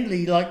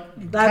 evidently, like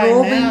They've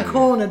all been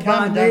cornered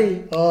by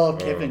me. Oh,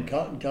 Kevin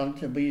Cotton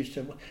Johnson. We used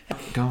to.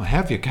 Go on,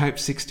 have you coped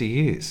 60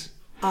 years?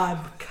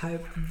 I've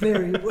coped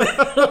very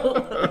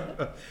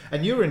well.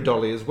 And you were in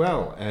Dolly as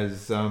well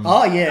as...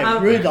 Oh yeah,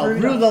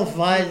 Rudolph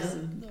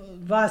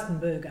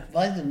Weisenberger.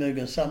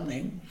 Weisenberg or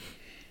something.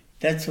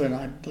 That's when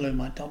I blew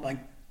my top. I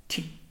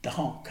ticked the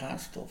whole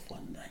cast off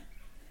one day.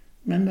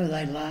 Remember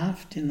they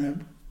laughed in the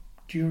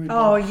jury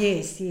Oh, box?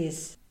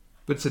 yes.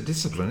 But it's a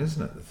discipline,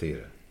 isn't it, the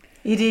theatre?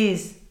 It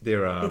is.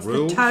 There are It's the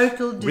rules,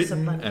 total written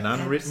discipline, and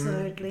unwritten,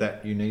 absolutely.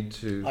 that you need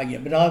to... Oh yeah,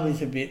 but I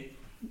was a bit.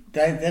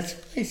 That's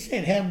what they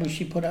said. How will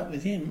she put up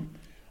with him?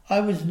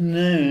 I was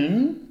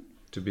known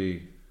to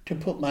be... to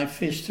put my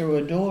fist through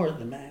a door at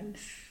the match.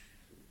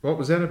 What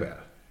was that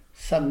about?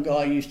 Some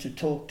guy used to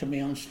talk to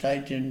me on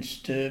stage and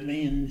stir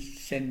me and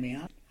send me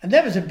up. And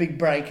that was a big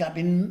break-up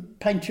in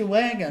Paint Your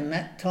Wagon.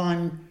 That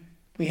time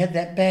we had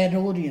that bad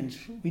audience.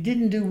 We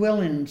didn't do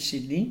well in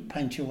Sydney,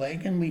 Paint Your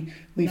Wagon. We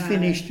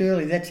finished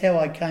early. That's how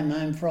I came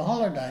home for a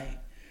holiday.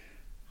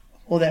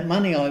 All that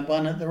money I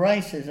won at the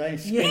races, I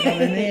spent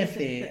on an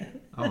airfare.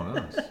 Oh,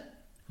 nice.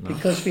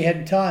 Because we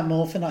had time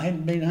off and I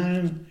hadn't been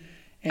home.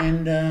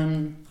 And,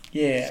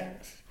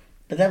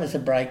 But that was a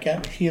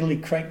break-up. Healy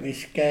cracked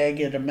this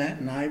gag at a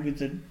matinee with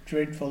a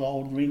dreadful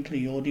old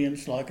wrinkly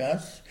audience like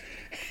us.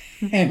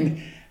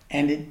 and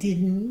it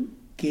didn't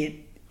get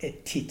a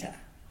titter.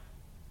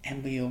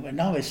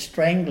 And I was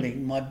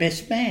strangling my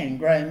best man.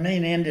 Graham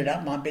Mean ended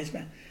up my best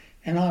man.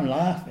 And I'm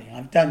laughing.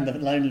 I've done the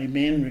Lonely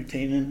Man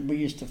routine and we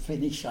used to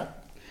finish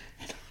up.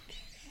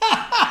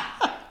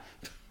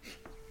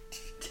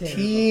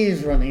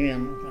 Tears running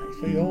down my face.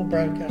 We all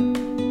broke up.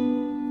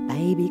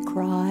 Baby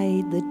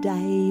cried the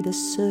day the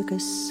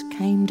circus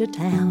came to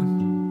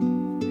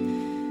town,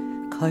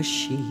 'cause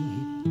she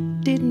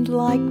didn't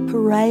like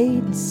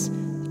parades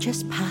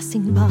just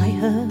passing by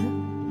her.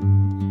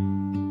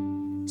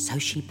 So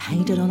she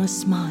painted on a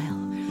smile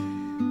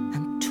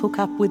and took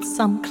up with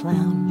some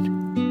clown,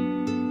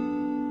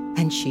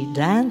 and she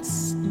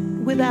danced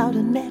without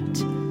a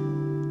net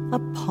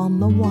upon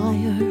the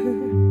wire.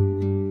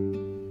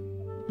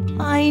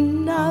 I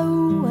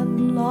know a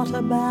lot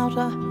about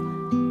her,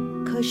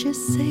 'cause you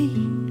see,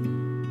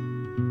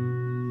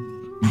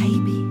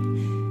 baby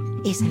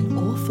is an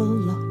awful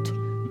lot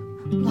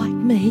like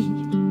me.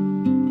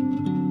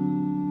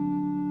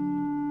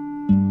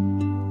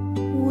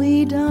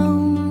 We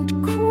don't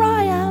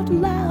cry out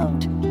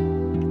loud,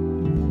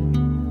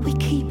 we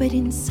keep it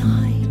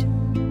inside.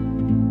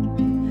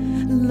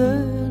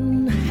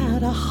 Learn how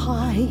to hide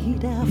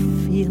hide our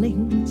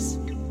feelings.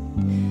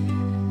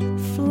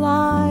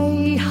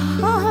 Fly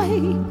high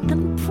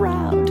and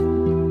proud,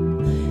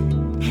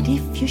 and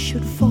if you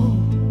should fall,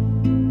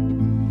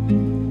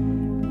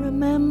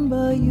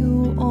 remember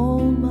you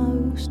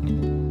almost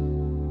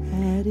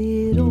had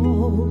it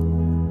all.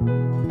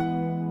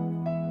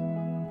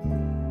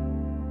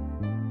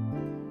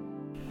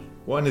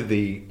 One of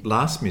the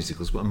last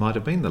musicals, what might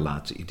have been the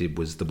last that you did,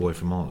 was The Boy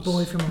from Oz.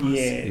 Boy from Oz.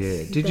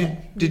 Yeah.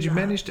 Did you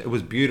manage to? It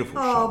was a beautiful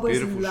show. Oh, it was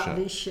beautiful a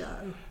lovely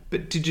show.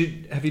 But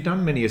have you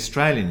done many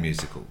Australian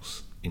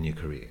musicals in your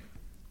career?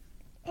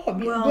 Oh,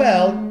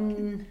 well,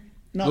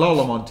 not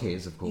Lola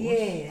Montez, of course.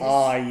 Yes.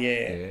 Oh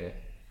yeah.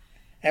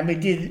 And we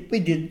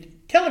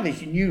did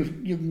television. You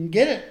can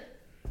get it.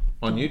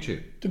 On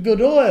YouTube. The Good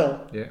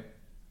Oil, Yeah.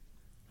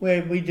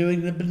 where we're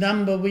doing the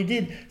number we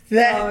did.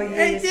 That, Oh,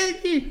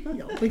 yes.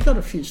 We got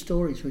a few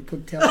stories we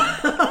could tell.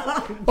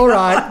 All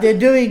right, they're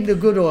doing The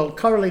Good Oil.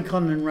 Coralie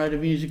Condon wrote a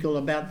musical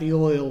about the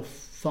oil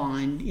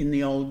find in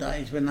the old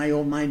days when they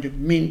all made of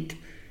mint,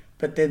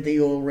 but then the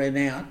oil ran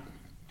out.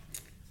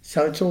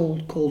 So it's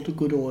all called The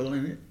Good Oil,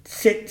 and it's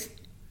set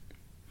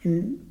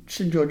in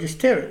St George's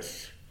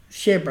Terrace,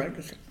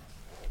 Sharebrokers.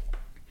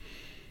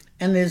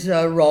 And there's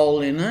a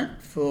role in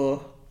it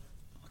for,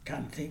 I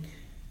can't think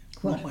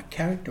what my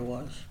character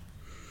was.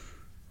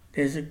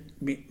 There's a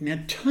bit, now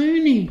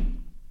Tony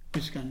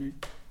was going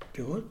to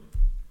do it,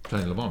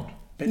 Tony Lamont.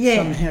 but Yeah.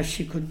 somehow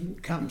she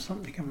couldn't come,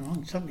 something came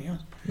along, something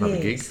else. Another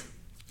Yes. gig.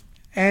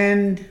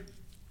 And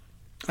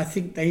I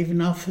think they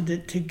even offered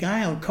it to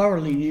Gail.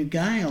 Coralie knew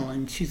Gail,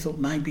 and she thought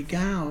maybe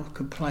Gail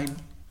could play,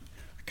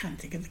 I can't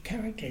think of the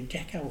character,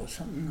 Jacko or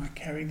something. I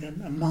carried a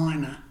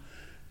minor.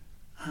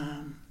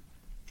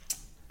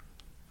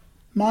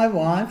 My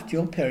wife,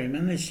 Jill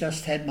Perryman, has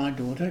just had my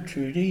daughter,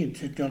 Trudy,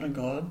 into John of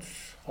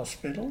God's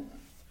Hospital.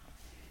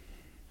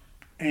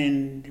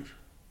 And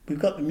we've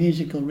got the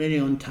musical ready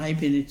on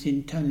tape, and it's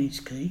in Tony's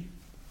key.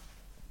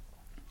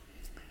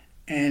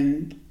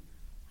 And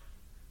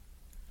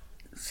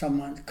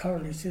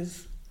Coralie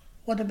says,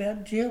 "What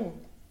about Jill?"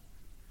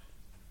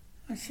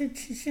 I said,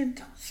 "She's in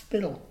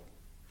hospital.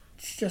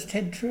 She's just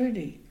had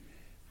Trudy.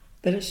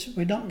 But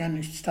we're not going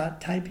to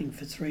start taping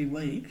for 3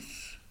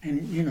 weeks."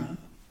 And, you know,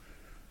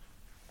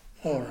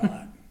 all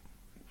right.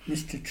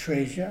 Mr.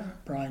 Treasure,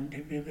 Brian,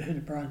 have you ever heard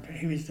of Brian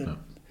Treasure?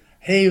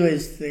 He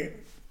was the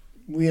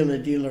wheeler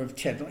dealer of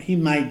Channel. He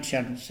made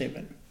Channel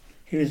 7.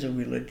 He was a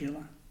wheeler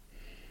dealer.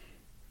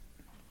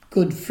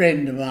 Good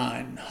friend of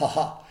mine. Ha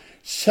ha.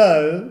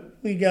 So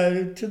we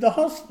go to the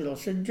hospital,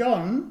 St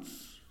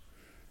John's.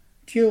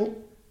 Jill,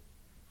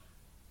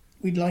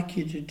 we'd like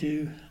you to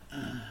do...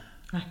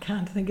 I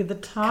can't think of the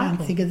title.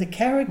 can't think of the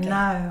character.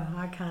 No,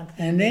 I can't think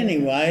And of it.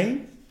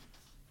 anyway,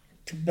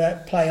 to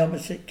play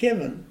opposite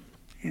Kevin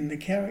in the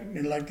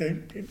character, like a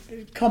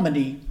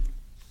comedy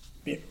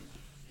bit.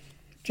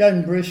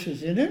 Joan Bruce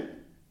was in it.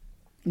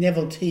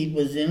 Neville Teed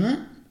was in it.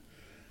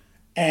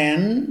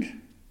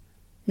 And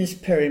Miss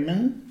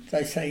Perryman,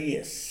 they say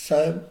yes.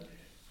 So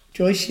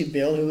Joycey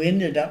Bell, who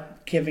ended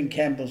up Kevin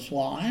Campbell's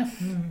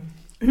wife,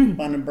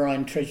 one of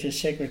Brian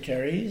Treasure's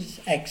secretaries,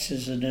 acts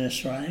as a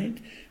nurse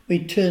maid. We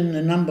turned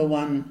the number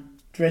 1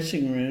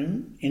 dressing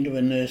room into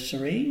a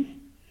nursery,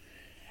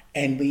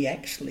 and we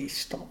actually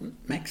stopped.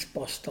 Max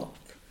Bostock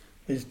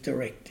was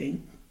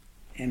directing,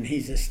 and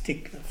he's a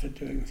stickler for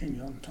doing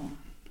things on time.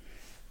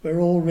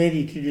 We're all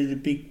ready to do the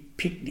big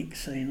picnic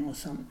scene or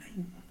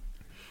something.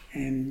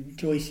 And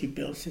Joycey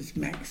Bell says,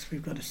 "Max,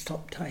 we've got to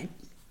stop tape."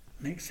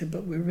 Max said,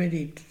 "But we're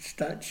ready to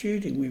start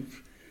shooting.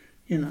 We've,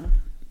 you know,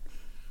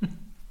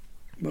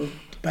 well,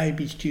 the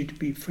baby's due to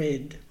be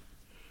fed."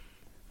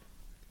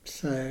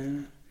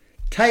 So,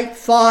 take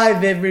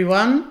 5,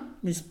 everyone.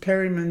 Miss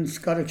Perryman's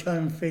got to go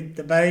and feed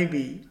the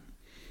baby.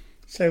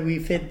 So we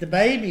fed the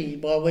baby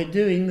while we're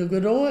doing The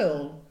Good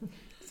Oil.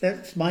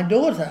 That's my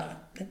daughter.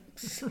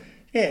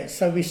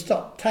 So we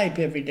stopped tape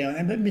every now and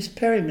then, but Miss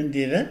Perryman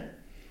did it.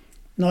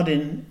 Not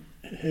in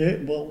her,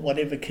 well,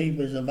 whatever key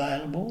was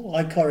available.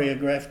 I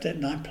choreographed it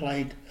and I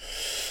played.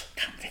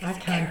 I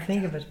can't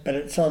think of it. But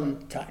it's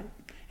on tape.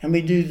 And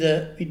we do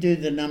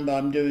the number,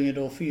 I'm doing it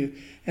all for you.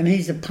 And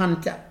he's a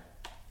punter.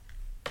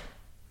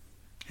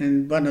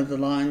 And one of the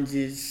lines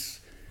is,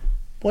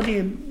 what do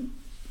you,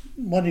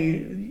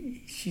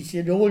 she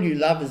said, "All you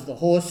love is the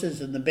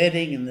horses and the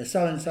betting and the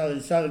so-and-so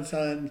and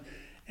so-and-so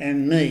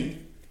and me."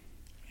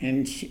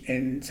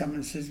 And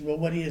someone says, "Well,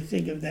 what do you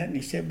think of that?" And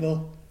he said,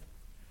 "Well,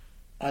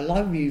 I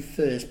love you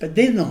first, but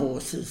then the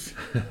horses."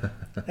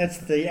 That's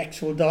the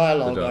actual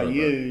dialogue I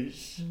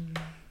use.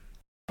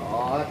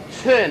 Oh,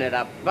 turn it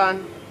up,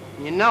 Bun.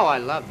 You know I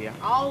love you.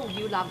 Oh,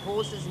 you love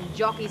horses and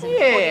jockeys and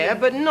Yeah,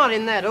 footy. but not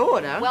in that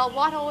order. Well,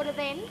 what order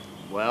then?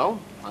 Well,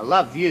 I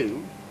love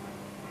you.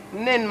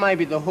 And then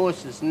maybe the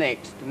horses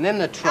next, and then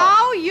the trot.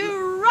 Oh,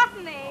 you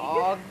rotten egg.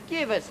 Oh,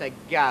 give us a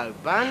go,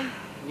 Bun.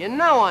 You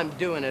know I'm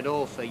doing it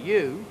all for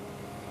you.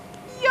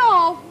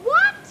 You're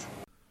what?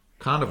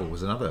 Carnival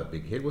was another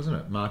big hit, wasn't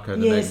it? Marco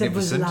the Yes, it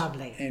was Magnificent.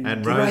 lovely.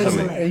 And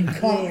Rosalie.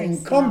 Yes,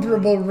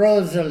 Incomparable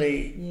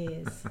Rosalie.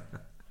 Yes.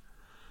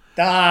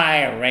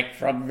 Direct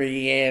from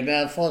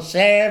Vienna for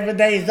 7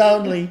 days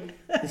only.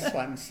 This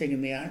one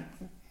singing the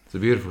anthem. It's a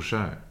beautiful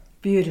show.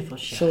 Beautiful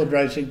show. Sword,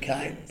 Rose and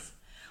Cane.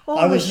 All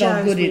I the was not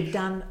shows good we've in-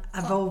 done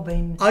have all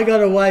been I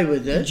got away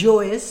with it.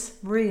 joyous,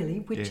 really,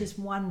 which Yeah. is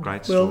wonderful.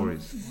 Great Well,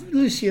 stories.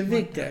 Lucia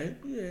Victor.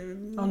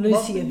 Oh,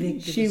 Lucia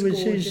Victor She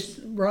was gorgeous. his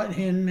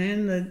right-hand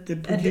man, the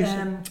And,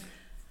 producer.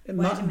 wait a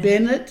Mark minute.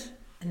 Bennett,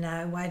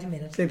 no, wait a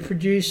minute. the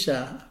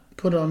producer,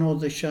 put on all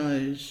the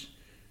shows.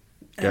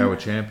 Goa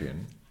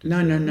champion.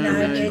 No, No,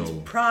 original. it's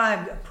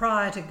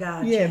prior to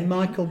Go. Yeah,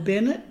 Michael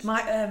Bennett.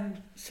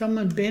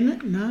 Someone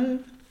Bennett? No.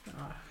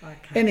 I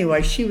can't.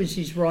 Anyway, she was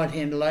his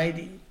right-hand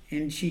lady,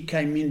 and she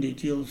came into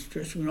Jill's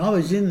dressing room. I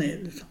was in there.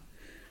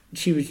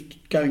 She was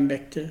going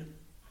back to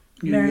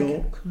New America.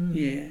 York.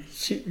 Yeah,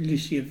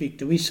 Lucia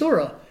Victor. We saw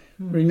her.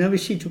 Remember,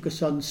 she took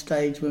us on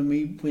stage when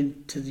we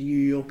went to the New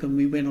York, and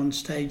we went on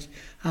stage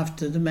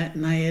after the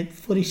matinee at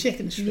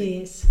 42nd Street.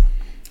 Yes.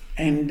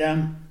 And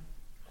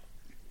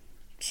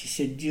she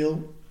said,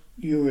 Jill,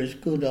 you're as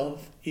good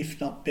of,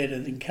 if not better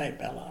than Kate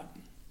Ballard.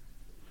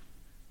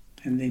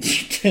 And then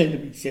she turned to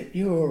me and said,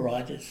 you're all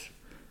right as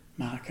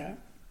Marco.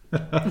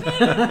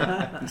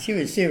 And she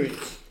was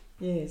serious,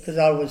 Yes. because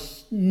I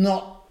was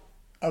not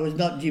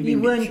Jimmy You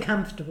Mitchell. weren't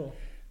comfortable.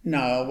 No,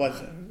 I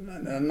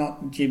wasn't. No,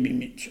 not Jimmy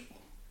Mitchell.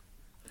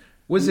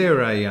 Was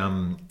there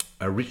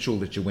a ritual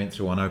that you went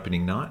through on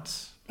opening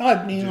nights?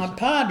 Opening night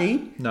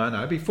party.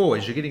 No. Before,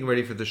 as you're getting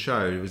ready for the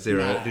show, was there?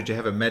 No. Did you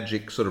have a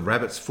magic sort of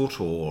rabbit's foot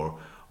or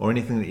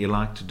anything that you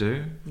like to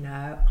do?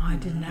 No, I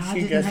didn't know. I She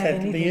didn't just have had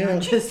to anything. be I early.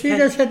 just She had-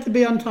 just had to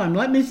be on time.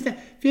 Like Miss. Have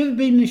you ever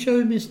been to the show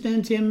with Miss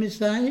Nancy and Miss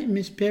They're Have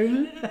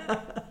you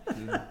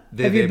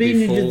there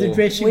been into the before-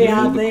 dressing We room?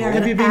 are the there. call.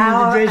 Have you an been in the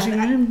hour- dressing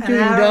room an doing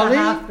hour Dolly? And a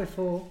half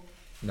before.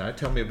 No,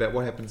 tell me about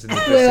what happens in the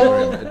dressing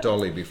Well- room at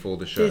Dolly before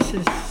the show. This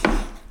is,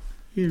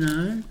 you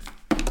know,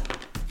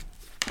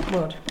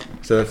 What?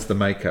 So that's the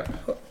makeup.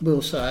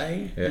 we'll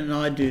say, Yeah. and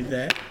I do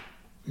that.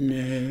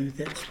 No,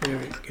 that's where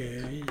it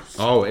goes.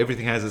 Oh,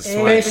 everything has its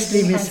place. Especially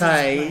Everything Miss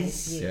has its Hayes.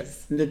 place,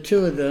 yes. And the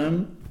two of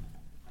them.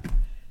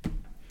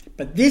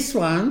 But this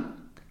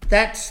one,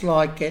 that's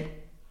like at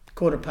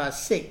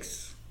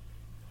 6:15.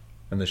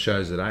 And the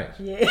show's at 8.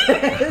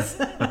 Yes.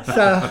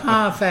 So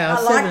half hour,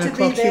 I like 7 to be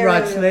o'clock, she there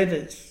writes early.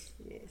 letters.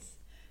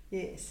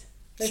 Yes.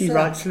 She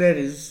writes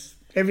letters.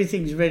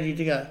 Everything's ready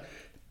to go.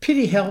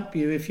 Pity help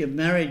you if you're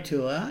married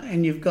to her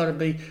and you've got to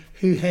be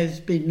who has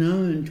been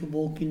known to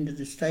walk into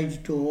the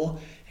stage door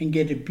and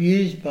get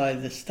abused by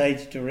the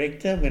stage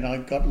director when I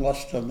got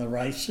lost on the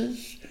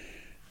races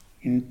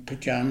in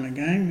Pajama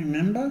Game,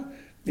 remember?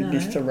 With No.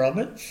 Mr.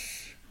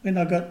 Roberts. When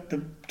I got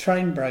the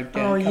train broke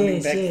down Oh, coming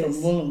yes, back yes. from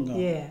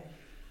Wollongong. Yeah.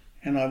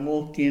 And I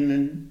walked in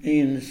and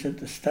Ian was at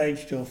the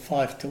stage door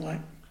 5 to 8.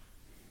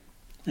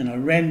 And I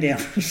ran down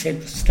from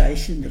Central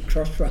Station to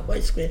Cross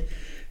Railway Square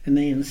and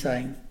Ian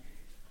saying,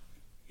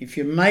 if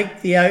you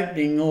make the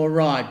opening, all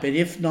right, but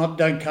if not,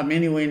 don't come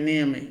anywhere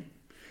near me.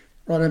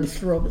 Right over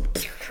Mr.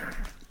 Roberts.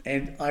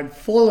 And I'd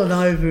fallen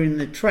over in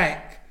the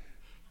track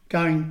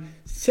going,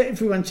 so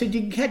everyone said,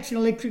 you can catch an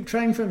electric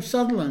train from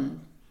Sutherland.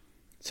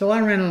 So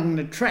I ran along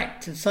the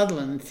track to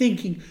Sutherland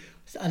thinking,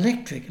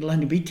 electric, it'll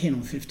only be 10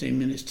 or 15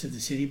 minutes to the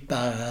city.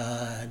 But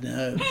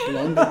no, it's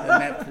longer than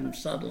that from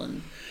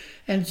Sutherland.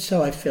 And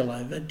so I fell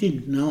over.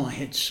 Didn't know I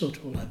had soot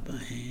all over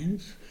my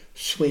hands,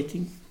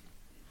 sweating.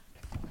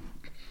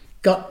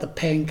 Got the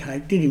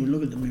pancake, didn't even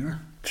look at the mirror.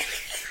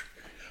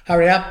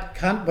 Hurry up,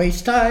 can't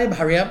waste time,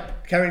 hurry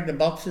up, carried the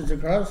boxes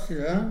across, you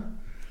know.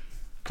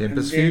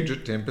 Tempest And then-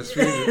 Fugit, Tempest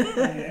Fugit.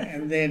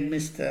 And then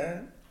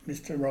Mr.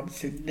 Roberts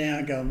said,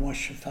 now go and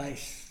wash your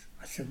face.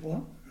 I said,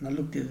 what? And I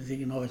looked at the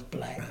thing and I was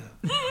black.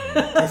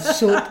 The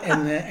soot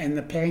and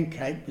the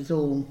pancake was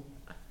all,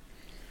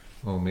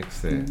 All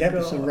mixed there. that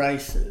was the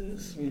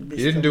races. You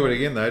didn't do it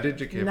again though, did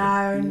you, Kevin?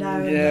 No.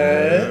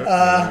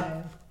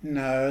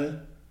 No,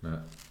 No.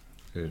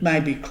 Good.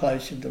 maybe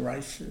close to the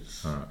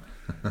races. All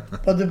right.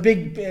 But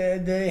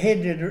the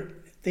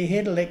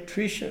head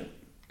electrician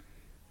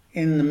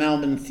in the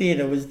Melbourne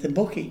Theatre was the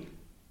bookie.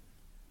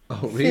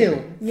 Oh,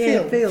 really?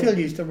 Phil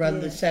used to run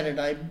the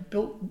Saturday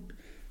book.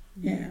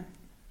 Yeah.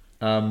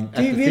 At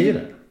Do the you-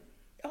 theatre?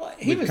 Oh,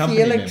 he With was the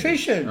company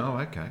electrician,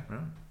 members? Oh, okay. Right.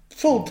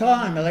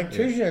 full-time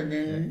electrician,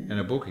 and And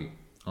a bookie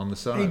on the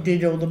he side.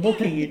 did all the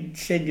booking. He'd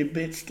send your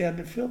bets down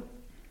to Phil.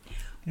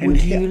 Would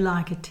And you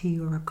like a tea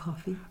or a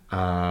coffee?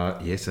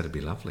 Yes, that'd be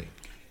lovely.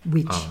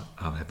 Which?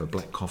 I'll have a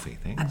black coffee,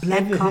 thanks. A black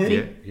Have you coffee?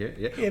 heard-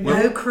 Yeah.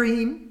 No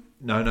cream?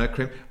 No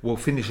cream. We'll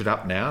finish it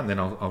up now and then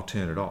I'll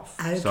turn it off.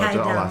 Okay, So I'll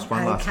darling. ask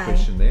one last Okay.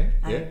 question there.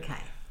 Yeah. Okay.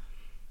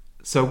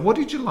 So what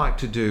did you like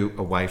to do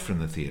away from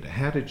the theatre?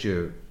 How did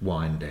you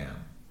wind down?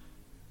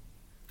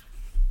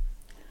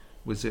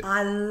 Was it...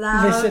 I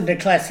love Listen to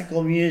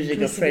classical music,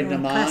 a friend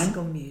of mine.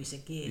 Classical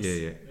music, yes.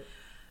 Yeah.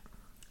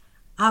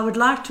 I would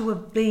like to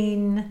have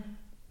been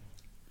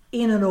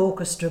in an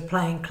orchestra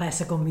playing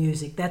classical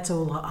music. That's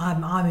all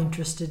I'm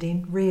interested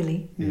in,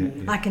 really.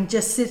 I can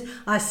just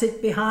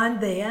sit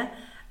behind there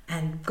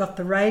and got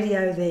the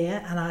radio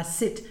there and I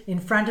sit in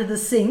front of the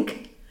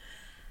sink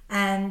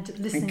and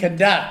listening And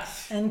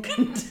conducts. and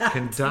conduct.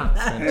 Conduct.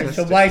 It's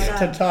a Fantastic.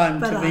 waste of time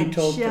But to I be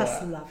talked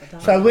just to. love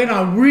it. So when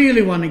I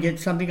really want to get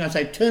something, I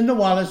say, turn the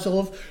wireless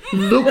off,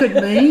 look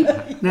at me,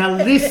 now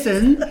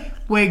listen,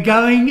 we're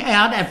going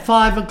out at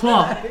 5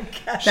 o'clock.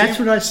 That's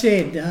what I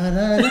said. Da,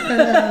 da,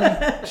 da,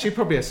 da. She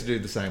probably has to do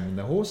the same when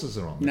the horses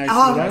are on. No, she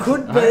Oh, doesn't.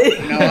 could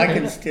be. No, I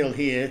can still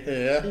hear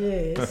her.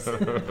 Yes.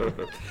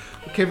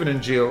 Kevin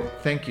and Jill,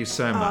 thank you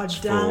so much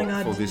Oh,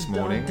 darling, for this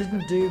morning. I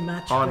didn't do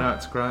much. Oh, but no,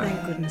 it's great.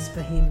 Thank goodness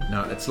for him.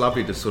 No, it's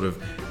lovely to sort of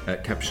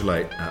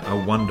encapsulate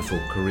a wonderful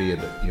career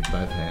that you've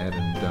both had,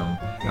 and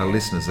our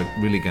listeners are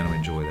really going to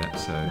enjoy that.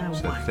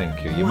 So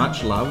thank you. You're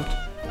much loved,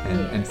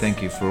 and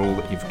thank you for all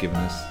that you've given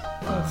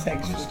us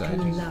thanks on the for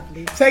stages.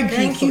 Lovely.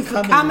 Thank you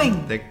for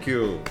coming. Thank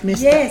you.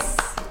 Mister. Yes.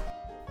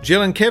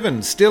 Jill and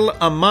Kevin, still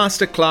a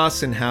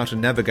masterclass in how to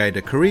navigate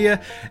a career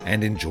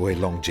and enjoy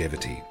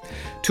longevity.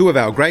 Two of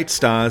our great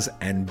stars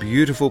and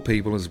beautiful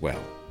people as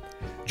well.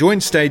 Join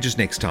Stages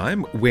next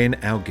time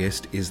when our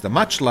guest is the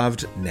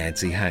much-loved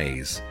Nancy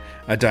Hayes,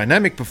 a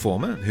dynamic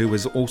performer who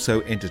has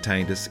also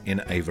entertained us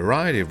in a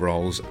variety of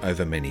roles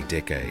over many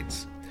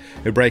decades.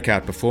 Her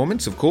breakout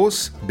performance, of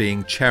course,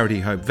 being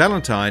Charity Hope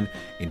Valentine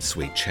in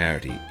Sweet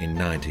Charity in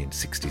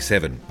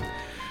 1967.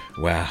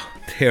 Wow,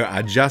 there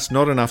are just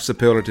not enough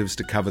superlatives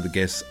to cover the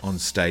guests on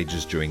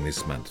Stages during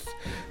this month.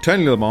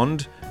 Tony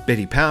Lamond,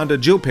 Betty Pounder,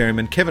 Jill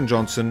Perryman, Kevin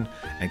Johnson,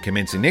 and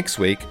commencing next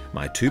week,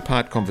 my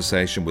two-part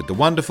conversation with the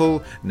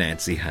wonderful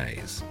Nancy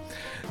Hayes.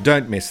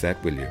 Don't miss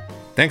that, will you?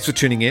 Thanks for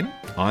tuning in.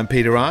 I'm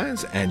Peter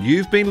Eyes, and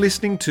you've been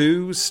listening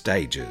to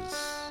Stages.